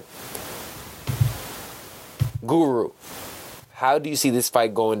 Pick time. Guru, how do you see this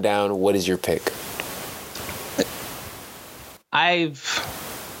fight going down? What is your pick?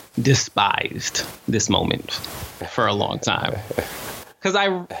 I've despised this moment for a long time because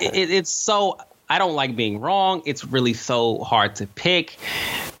it's so, I don't like being wrong. It's really so hard to pick.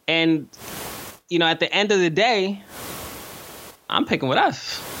 And, at the end of the day, I'm picking with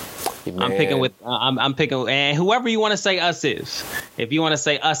us. Man. I'm picking, and whoever you want to say us is. If you want to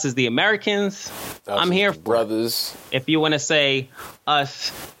say us is the Americans, I'm here for brothers. If you want to say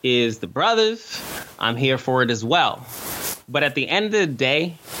us is the brothers, I'm here for it as well. But at the end of the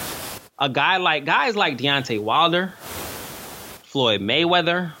day, guys like Deontay Wilder, Floyd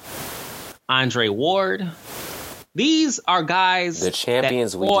Mayweather, Andre Ward, these are guys, the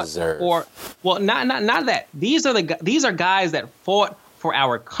champions we deserve. Not that. These are guys that fought for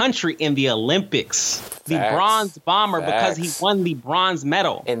our country in the Olympics. Facts. The bronze bomber. Facts. Because he won the bronze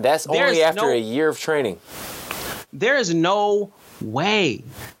medal. And that's only after a year of training. There is no way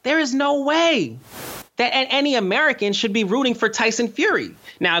that any American should be rooting for Tyson Fury.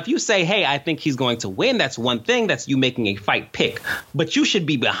 Now, if you say, hey, I think he's going to win, that's one thing. That's you making a fight pick. But you should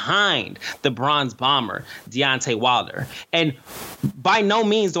be behind the bronze bomber, Deontay Wilder. And by no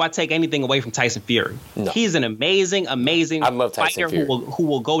means do I take anything away from Tyson Fury. No. He's an amazing I love fighter who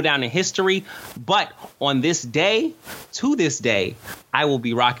will go down in history. But on this day, to this day, I will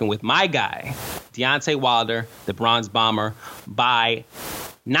be rocking with my guy, Deontay Wilder, the bronze bomber, by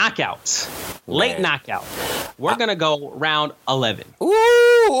knockout. Late knockout. We're going to go round 11.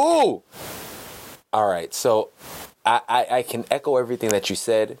 Ooh. All right. So I can echo everything that you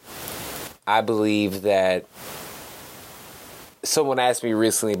said. I believe that someone asked me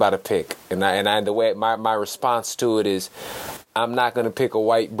recently about a pick. And the way my response to it is, I'm not going to pick a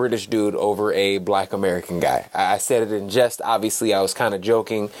white British dude over a black American guy. I said it in jest. Obviously, I was kind of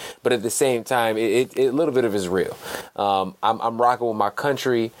joking, but at the same time, a little bit of it is real. I'm rocking with my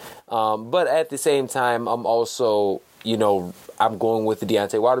country, but at the same time, I'm also, I'm going with the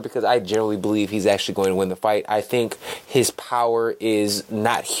Deontay Wilder because I generally believe he's actually going to win the fight. I think his power is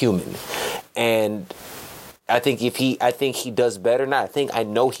not human, and I think he does better. I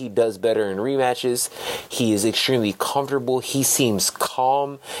know he does better in rematches. He is extremely comfortable. He seems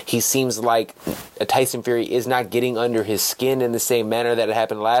calm. He seems like Tyson Fury is not getting under his skin in the same manner that it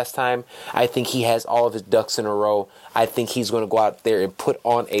happened last time. I think he has all of his ducks in a row. I think he's going to go out there and put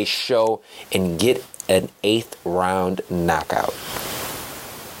on a show and get an 8th round knockout.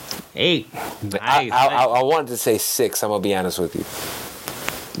 8. Nice. I wanted to say 6. I'm going to be honest with you.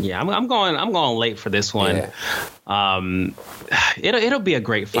 Yeah, I'm going late for this one. Yeah. It'll be a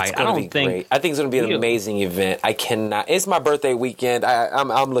great fight. I think it's going to be an amazing event. I cannot. It's my birthday weekend.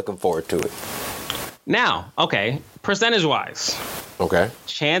 I'm looking forward to it. Now, okay, percentage wise. Okay.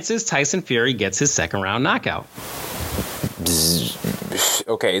 Chances Tyson Fury gets his 2nd round knockout.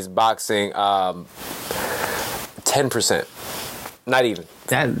 Okay, it's boxing. 10%. Not even.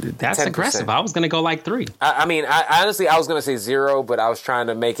 That's 10%. Aggressive. I was going to go like 3. I mean, honestly, I was going to say 0, but I was trying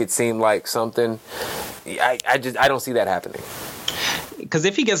to make it seem like something. I don't see that happening. Because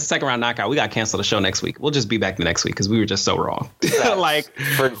if he gets a 2nd round knockout, we got to cancel the show next week. We'll just be back the next week because we were just so wrong.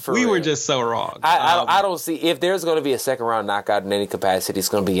 We were just so wrong. I don't see, if there's going to be a 2nd round knockout in any capacity, it's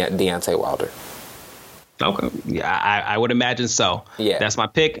going to be Deontay Wilder. Okay. Yeah, I would imagine so. Yeah. That's my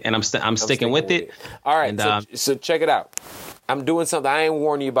pick, and I'm sticking with it. All right. And, so check it out. I'm doing something. I ain't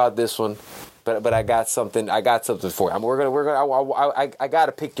warning you about this one, but I got something. I got something for you. I got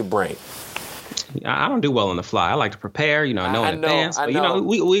to pick your brain. I don't do well on the fly. I like to prepare, know in advance. But, I'm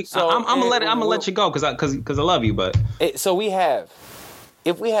gonna let you go because I love you. But so we have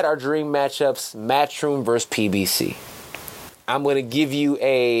if we had our dream matchups, Matchroom versus PBC, I'm gonna give you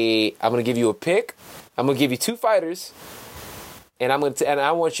a pick. I'm gonna give you two fighters, and I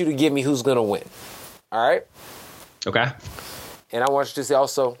want you to give me who's gonna win. All right. Okay. And I want you to say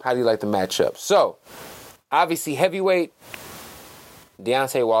also, how do you like the matchup? So, obviously, heavyweight,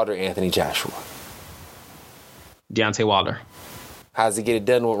 Deontay Wilder, Anthony Joshua. Deontay Wilder. How does he get it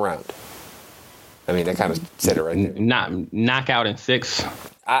done? What round? I mean, that kind of said it right there. Not knockout in 6.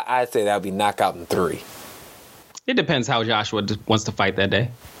 I'd say that would be knockout in 3. It depends how Joshua wants to fight that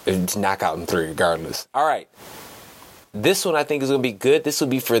day. It's knockout in 3 regardless. All right. This one I think is going to be good. This will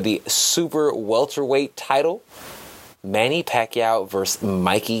be for the super welterweight title. Manny Pacquiao versus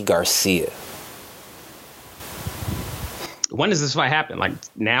Mikey Garcia. When does this fight happen? Like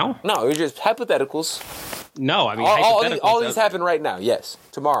now? No, it's just hypotheticals. No, I mean all these happen right now. Yes,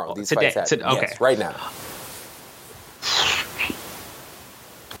 tomorrow. These today, fights happen. Okay, yes, right now.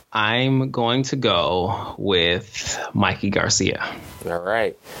 I'm going to go with Mikey Garcia. All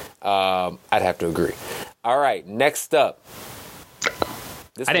right, I'd have to agree. All right, next up.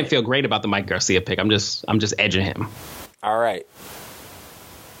 I didn't feel great about the Mike Garcia pick. I'm just edging him. All right.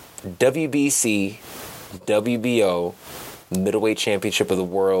 WBC, WBO, middleweight championship of the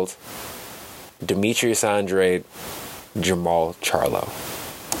world. Demetrius Andrade, Jamal Charlo.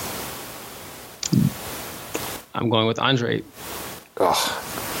 I'm going with Andrade.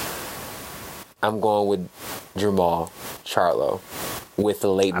 I'm going with Jamal Charlo with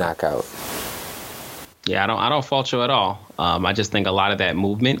the late knockout. Yeah, I don't fault you at all. I just think a lot of that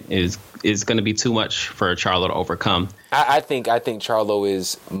movement is going to be too much for Charlo to overcome. I think Charlo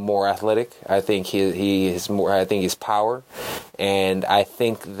is more athletic. I think he is more. I think his power, and I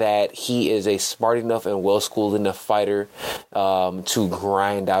think that he is a smart enough and well schooled enough fighter to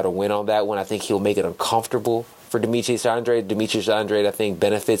grind out a win on that one. I think he'll make it uncomfortable for Demetrius Andrade. Demetrius Andrade, I think,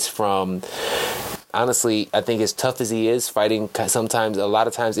 benefits from. Honestly, I think as tough as he is, fighting a lot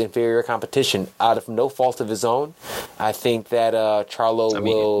of times inferior competition out of no fault of his own, I think that Charlo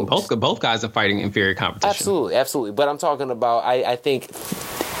will. Both guys are fighting inferior competition. Absolutely. But I'm talking about, I think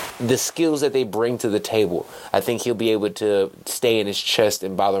the skills that they bring to the table, I think he'll be able to stay in his chest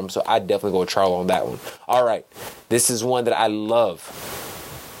and bother him. So I'd definitely go with Charlo on that one. All right. This is one that I love.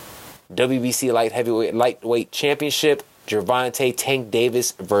 WBC lightweight championship. Gervonta Tank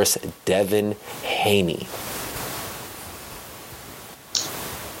Davis versus Devin Haney.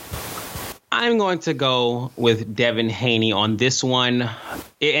 I'm going to go with Devin Haney on this one.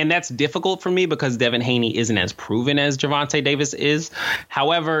 And that's difficult for me because Devin Haney isn't as proven as Gervonta Davis is.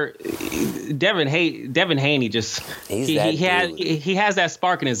 However, Devin Haney just he has that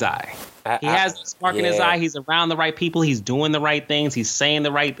spark in his eye. He has the spark in his eye. He's around the right people. He's doing the right things. He's saying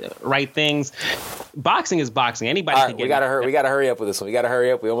the right things. Boxing is boxing. Anybody can get. We gotta hurry up with this one. We gotta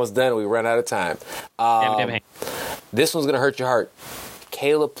hurry up. We almost done. We run out of time. This one's gonna hurt your heart.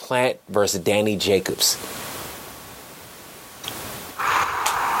 Caleb Plant versus Danny Jacobs.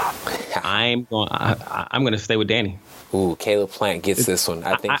 I'm going to stay with Danny. Ooh, Caleb Plant gets this one.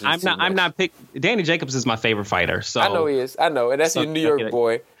 I think I'm not pick. Danny Jacobs is my favorite fighter. So I know he is. I know, and that's your New York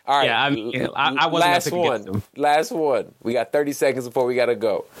boy. All right. Yeah, I wasn't last one. We got 30 seconds before we gotta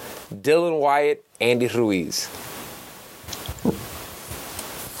go. Dylan Wyatt, Andy Ruiz.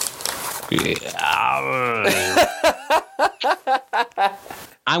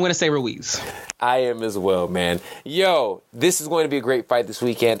 I'm going to say Ruiz. I am as well, man. Yo, this is going to be a great fight this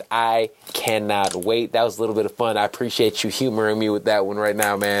weekend. I cannot wait. That was a little bit of fun. I appreciate you humoring me with that one right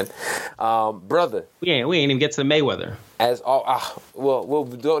now, man. Brother. We ain't even get to the Mayweather. Well,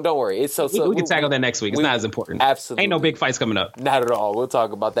 don't worry. It's we can tackle that next week. It's not as important. Absolutely. Ain't no big fights coming up. Not at all. We'll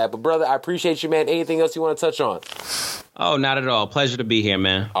talk about that. But brother, I appreciate you, man. Anything else you want to touch on? Oh, not at all. Pleasure to be here,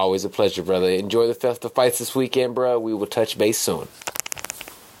 man. Always a pleasure, brother. Enjoy the fights this weekend, bro. We will touch base soon.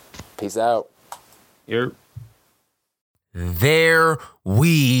 Peace out. There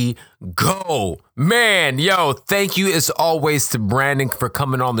we go. Man, yo, thank you as always to Brandon for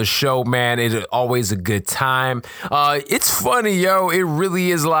coming on the show, man. It's always a good time. It's funny, yo. It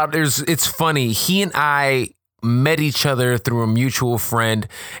really is a lot. It's funny. He and I met each other through a mutual friend,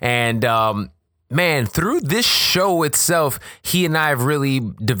 and man, through this show itself, he and I have really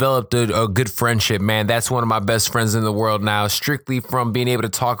developed a good friendship, man. That's one of my best friends in the world now, strictly from being able to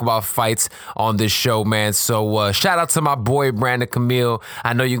talk about fights on this show, man. So shout out to my boy, Brandon Camille.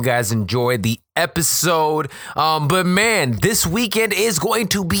 I know you guys enjoyed the episode. But man, this weekend is going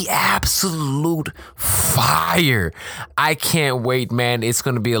to be absolute fire. I can't wait, man. It's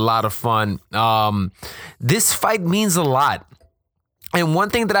going to be a lot of fun. This fight means a lot. And one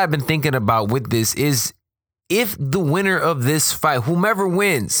thing that I've been thinking about with this is if the winner of this fight, whomever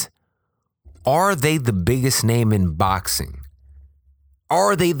wins, are they the biggest name in boxing?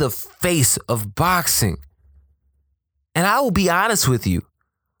 Are they the face of boxing? And I will be honest with you,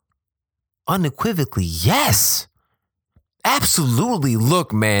 unequivocally, yes. Absolutely.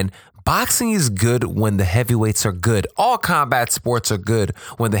 Look, man, boxing is good when the heavyweights are good. All combat sports are good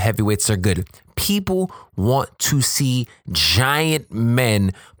when the heavyweights are good. People want to see giant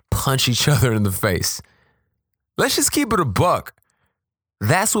men punch each other in the face. Let's just keep it a buck.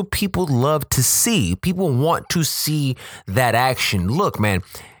 That's what people love to see. People want to see that action. Look, man,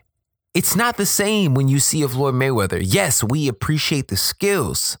 it's not the same when you see a Floyd Mayweather. Yes, we appreciate the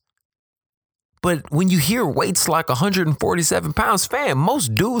skills. But when you hear weights like 147 pounds, fam,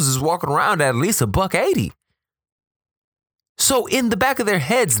 most dudes is walking around at least $180. So in the back of their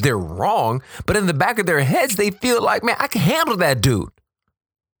heads, they're wrong. But in the back of their heads, they feel like, man, I can handle that dude.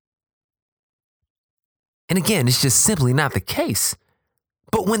 And again, it's just simply not the case.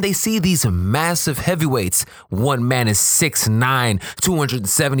 But when they see these massive heavyweights, one man is 6'9",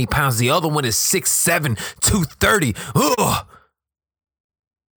 270 pounds, the other one is 6'7", 230. Ugh.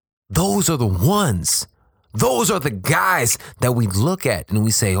 Those are the ones. Those are the guys that we look at and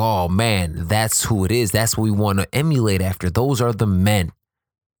we say, oh man, that's who it is. That's what we want to emulate after. Those are the men.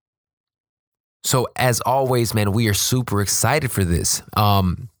 So as always, man, we are super excited for this.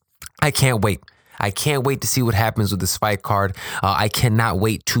 I can't wait. I can't wait to see what happens with this fight card. I cannot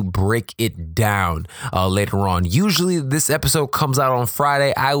wait to break it down later on. Usually this episode comes out on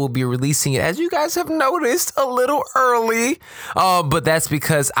Friday. I will be releasing it, as you guys have noticed, a little early. But that's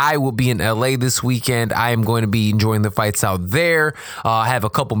because I will be in LA this weekend. I am going to be enjoying the fights out there. I have a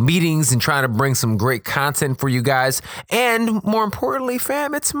couple meetings and trying to bring some great content for you guys. And more importantly,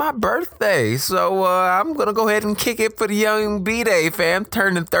 fam, it's my birthday. So I'm going to go ahead and kick it for the young B-Day, fam.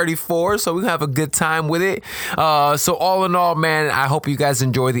 Turning 34, so we have a good time with it. So all in all, man, I hope you guys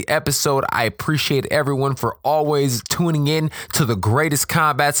enjoy the episode. I appreciate everyone for always tuning in to the greatest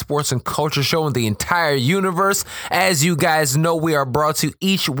combat sports and culture show in the entire universe. As you guys know, we are brought to you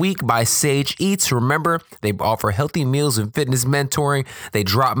each week by Sage Eats. Remember, they offer healthy meals and fitness mentoring. They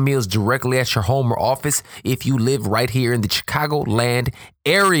drop meals directly at your home or office if you live right here in the Chicagoland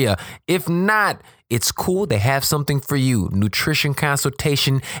area. If not, it's cool. They have something for you. Nutrition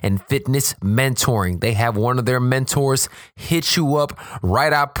consultation and fitness mentoring. They have one of their mentors hit you up,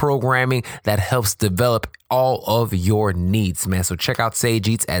 write out programming that helps develop all of your needs, man. So check out Sage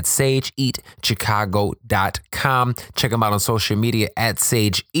Eats at sageeatchicago.com. Check them out on social media at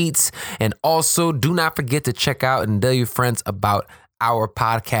Sage Eats. And also do not forget to check out and tell your friends about our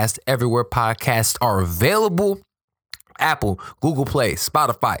podcast. Everywhere podcasts are available. Apple, Google Play,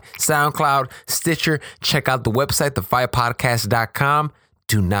 Spotify, SoundCloud, Stitcher. Check out the website, thefirepodcast.com.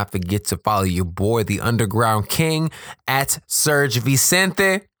 Do not forget to follow your boy, the Underground King, at Serg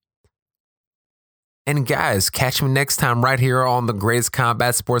Vicente. And guys, catch me next time right here on the greatest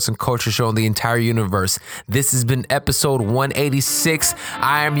combat sports and culture show in the entire universe. This has been episode 186.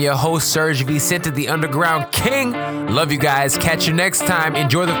 I am your host, Serg Vicente, the Underground King. Love you guys. Catch you next time.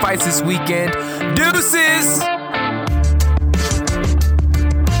 Enjoy the fights this weekend. Deuces!